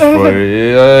always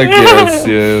funny. I guess,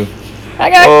 yeah. I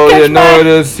gotta catch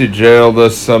noticed you jailed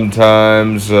us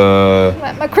sometimes.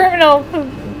 My criminal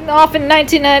off in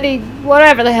 1990,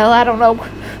 whatever the hell, I don't know.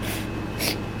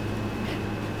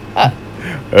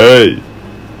 Hey.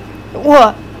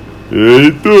 What? How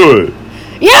you doing?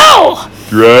 Yo!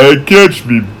 Try and catch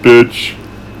me, bitch.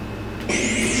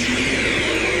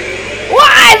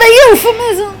 Why the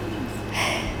euphemism?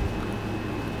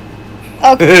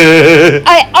 Okay.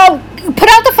 I'll put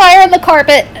out the fire on the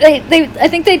carpet. I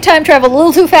think they time traveled a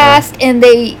little too fast, and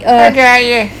they. I got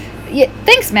you. Yeah,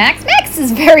 thanks, Max. Max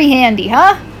is very handy,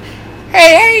 huh?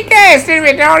 Hey, you guys didn't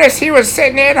even notice he was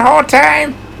sitting there the whole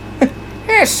time?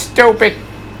 That's stupid.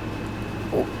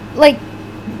 Like,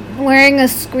 wearing a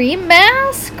scream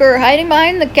mask or hiding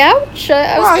behind the couch?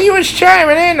 Well, he was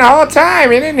chiming in the whole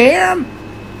time. You didn't hear him?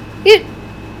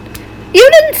 You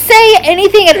didn't say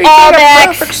anything at all,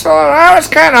 Max. Perfect solo. I was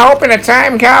kind of hoping a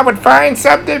time cop would find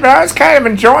something, but I was kind of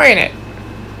enjoying it.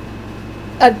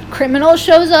 A criminal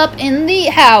shows up in the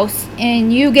house,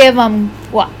 and you give him,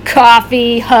 what,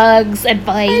 coffee, hugs,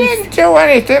 advice? I didn't do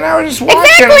anything. I was just watching.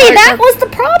 Exactly, that was the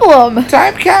problem.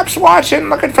 Time cop's watching,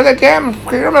 looking for the damn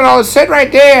criminal. Sit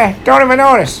right there. Don't even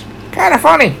notice. Kind of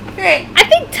funny. Hey. I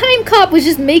think Time Cop was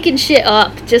just making shit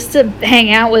up just to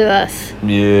hang out with us.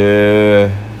 Yeah.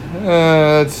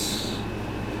 It's...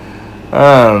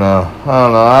 I don't know.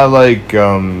 I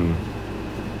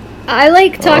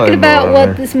like talking about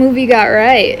what this movie got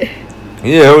right.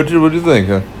 Yeah, what'd you think,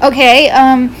 huh? Okay,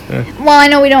 well, I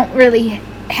know we don't really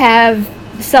have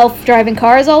self-driving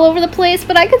cars all over the place,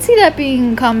 but I could see that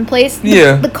being commonplace.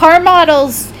 The car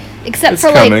models, except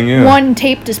for one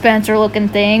tape dispenser looking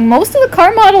thing, most of the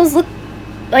car models look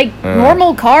like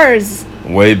normal cars.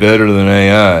 Way better than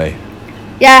AI.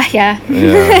 Yeah.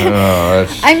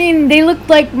 I mean, they look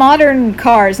like modern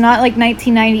cars, not like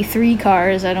 1993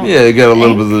 cars. I don't. Yeah, they got a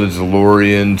little bit of the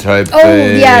DeLorean type thing. Oh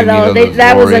yeah, though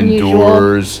that was unusual.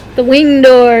 Doors. The wing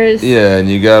doors. Yeah, and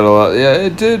you got a lot. Yeah,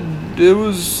 it did. It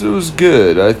was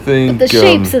good. I think. But the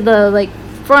shapes of the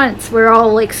fronts were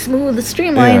all smooth,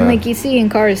 streamlined, like you see in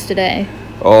cars today.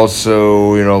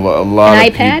 Also, a lot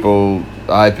of people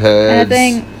iPads. Kind of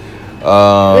thing.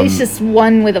 At least just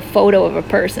one with a photo of a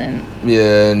person.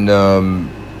 Yeah, and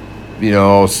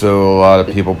also a lot of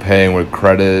people paying with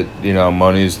credit.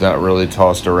 Money's not really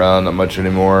tossed around that much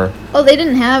anymore. Oh, they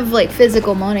didn't have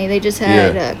physical money. They just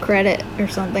had credit or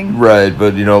something. Right,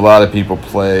 but a lot of people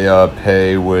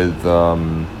pay with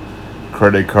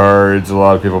credit cards. A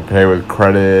lot of people pay with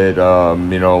credit. A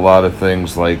lot of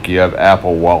things like you have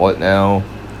Apple Wallet now.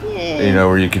 Yeah.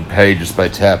 Where you can pay just by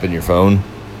tapping your phone.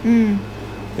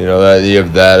 That you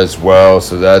have that as well,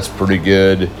 so that's pretty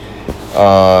good.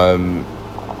 I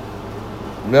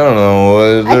don't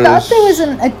know. I thought there was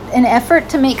an effort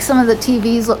to make some of the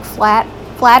TVs look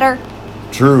flatter.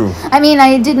 True. I mean,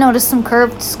 I did notice some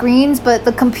curved screens, but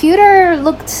the computer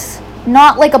looked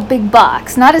not like a big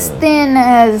box, not as thin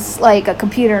as a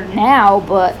computer now,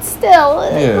 but still,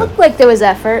 it looked like there was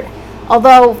effort.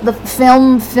 Although the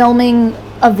filming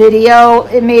a video.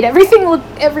 It made everything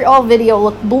all video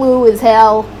look blue as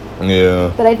hell.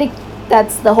 Yeah. But I think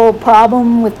that's the whole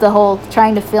problem with the whole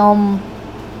trying to film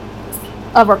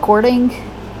a recording.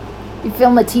 You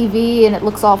film a TV and it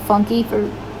looks all funky for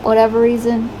whatever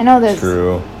reason. I know there's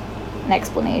True. an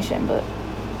explanation, but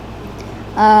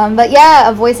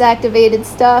yeah, voice activated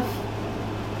stuff.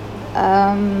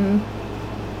 And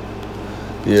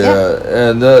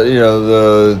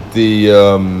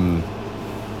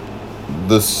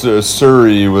the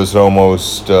Suri was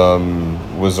almost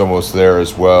there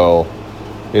as well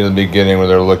in the beginning when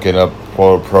they're looking up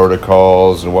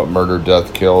protocols and what murder,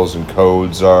 death, kills, and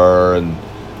codes are, and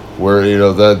where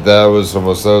that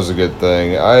was a good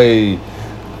thing. I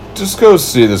just go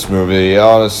see this movie.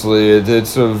 Honestly,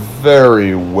 it's a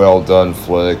very well done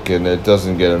flick, and it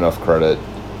doesn't get enough credit.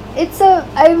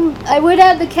 I would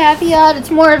add the caveat, it's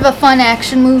more of a fun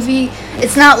action movie.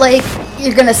 It's not like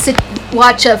you're gonna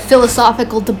watch a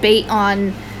philosophical debate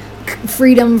on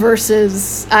freedom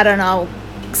versus, I don't know,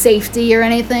 safety or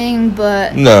anything,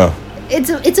 but No.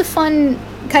 it's a fun,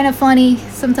 kind of funny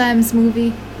sometimes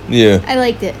movie. Yeah. I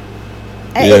liked it.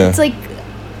 Yeah. It's like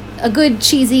a good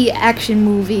cheesy action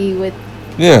movie with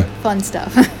fun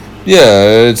stuff.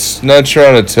 Yeah, it's not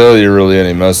trying to tell you really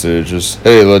any message. Just,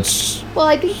 hey, let's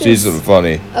I think see something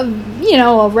funny. A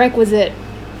requisite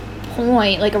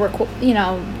point, like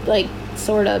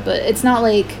sort of, but it's not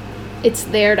like it's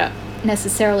there to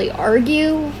necessarily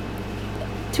argue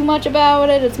too much about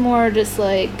it. It's more just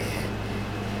like,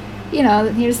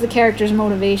 here's the character's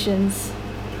motivations,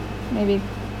 maybe.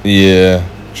 Yeah,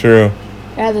 true.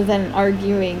 Rather than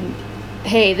arguing,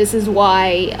 hey, this is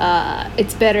why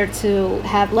it's better to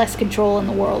have less control in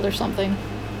the world or something.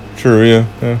 True, yeah.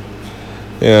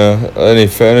 Any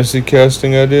fantasy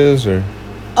casting ideas or?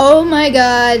 Oh my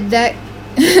god, that.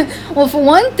 Well, for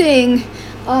one thing,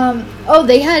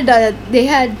 they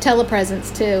had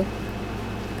telepresence too.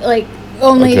 Like,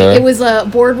 only it was a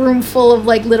boardroom full of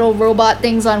like little robot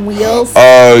things on wheels.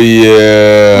 Oh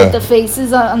yeah. With the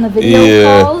faces on the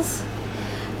video calls.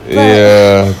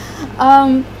 But,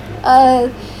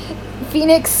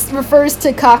 Phoenix refers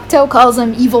to Cocteau, calls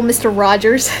him Evil Mr.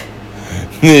 Rogers.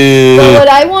 But what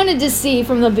I wanted to see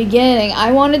from the beginning,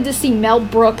 I wanted to see Mel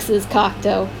Brooks as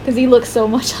Cocteau, because he looks so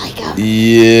much like him.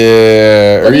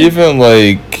 Yeah, or even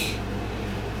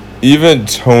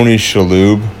Tony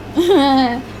Shalhoub.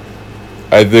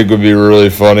 I think would be really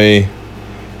funny.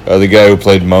 The guy who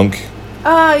played Monk.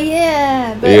 Oh,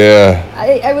 yeah. But yeah.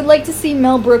 I would like to see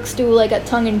Mel Brooks do like a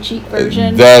tongue-in-cheek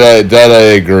version. That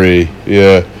I agree.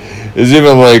 Yeah. It's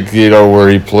even like, where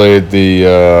he played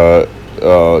the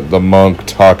monk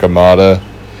Takamata.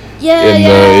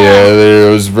 It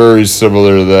was very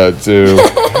similar to that too.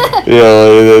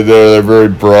 They're very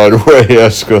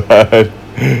Broadway-esque.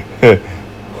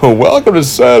 Welcome to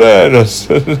St. Anus.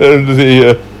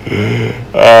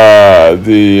 Did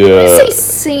you say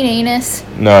St. Anus?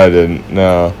 No, I didn't.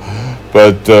 No,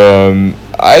 but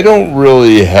I don't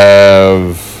really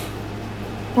have.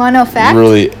 Want to know fact?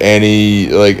 Really,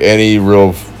 any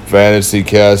real fantasy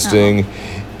casting.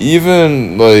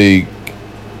 Even the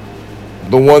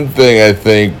one thing I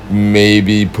think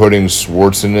maybe putting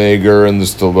Schwarzenegger in the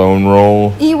Stallone role.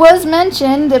 He was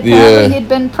mentioned. Apparently, he'd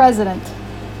been president.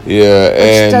 Yeah,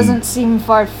 which doesn't seem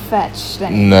far-fetched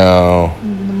anymore. No.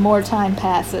 The more time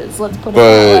passes, let's put it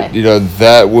that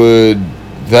way.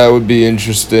 That would be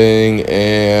interesting,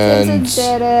 and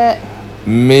did it.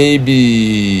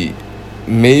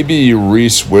 Maybe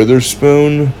Reese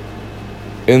Witherspoon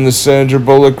in the Sandra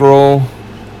Bullock role.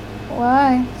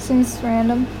 Why? Seems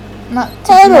random. Not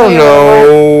too I don't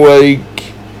know.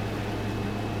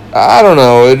 I don't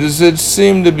know. It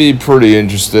seemed to be pretty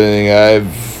interesting.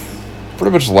 I've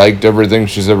pretty much liked everything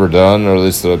she's ever done, or at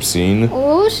least that I've seen.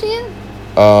 What was she in?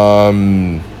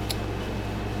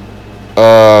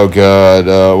 Oh god.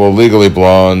 Well, Legally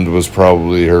Blonde was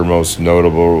probably her most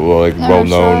notable,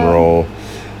 well-known role.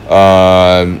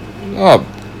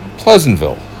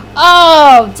 Pleasantville.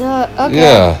 Oh, duh. Okay.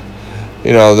 Yeah.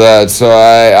 That. So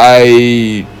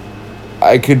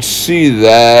I could see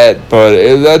that, but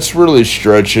that's really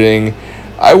stretching.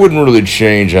 I wouldn't really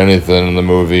change anything in the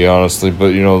movie, honestly, but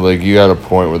you got a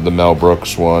point with the Mel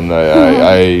Brooks one.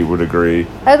 I would agree.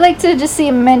 I'd like to just see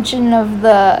a mention of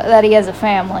that he has a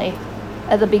family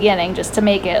at the beginning, just to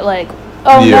make it like,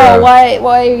 no, why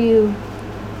are you?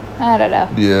 I don't know.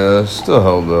 Yeah, still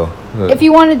hell though. If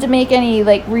you wanted to make any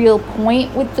real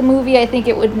point with the movie, I think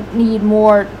it would need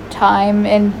more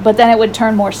time, but then it would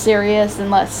turn more serious and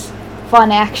less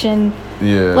fun action.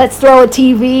 Yeah. Let's throw a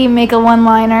TV, make a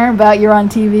one-liner about you're on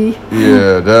TV.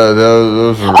 Yeah,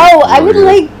 those are. I would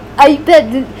I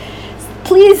bet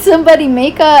please somebody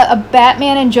make a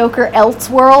Batman and Joker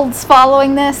Elseworlds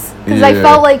following this, because I Yeah.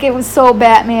 felt like it was so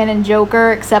Batman and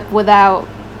Joker, except without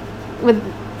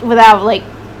like,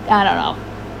 I don't know,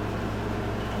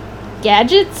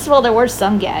 gadgets. Well, there were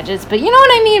some gadgets, but you know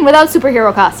what I mean, without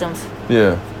superhero costumes.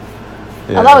 Yeah.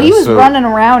 Although he was running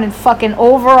around in fucking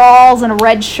overalls and a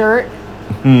red shirt,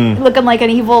 looking like an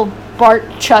evil Bart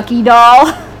Chucky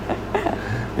doll.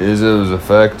 Is it was a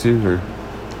fact too, or?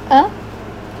 Huh?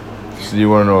 So you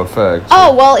want to know a fact?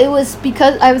 Oh, well, it was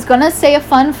because I was going to say a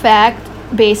fun fact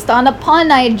based on a pun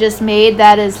I had just made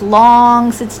that is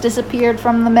long since disappeared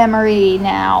from the memory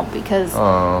now, because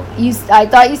I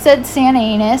thought you said Santa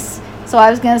Anus, so I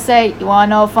was going to say, you want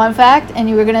to know a fun fact? And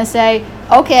you were going to say,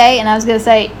 okay, and I was going to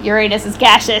say, Uranus is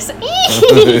gaseous.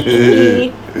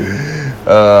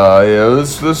 Yeah,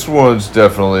 this one's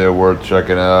definitely worth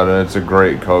checking out, and it's a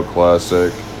great cult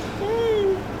classic.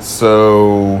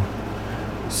 So,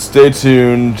 stay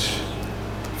tuned,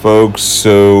 folks.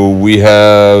 So we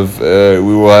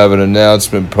will have an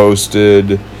announcement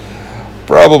posted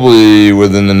probably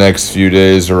within the next few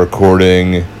days of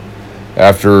recording.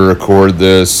 After we record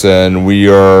this, and we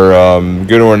are going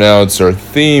to announce our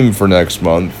theme for next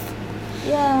month.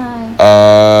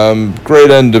 Yeah. Great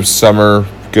end of summer,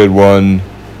 good one,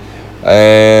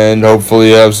 and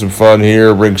hopefully have some fun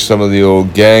here. Bring some of the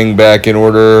old gang back in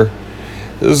order.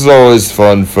 This is always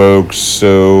fun, folks.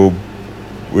 So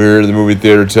we're the Movie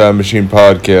Theater Time Machine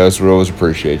Podcast. We always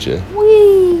appreciate you.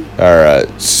 Whee! All right,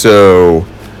 so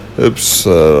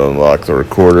unlock the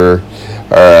recorder.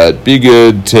 All right, be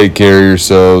good, take care of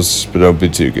yourselves, but don't be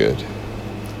too good.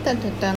 Dun, dun, dun.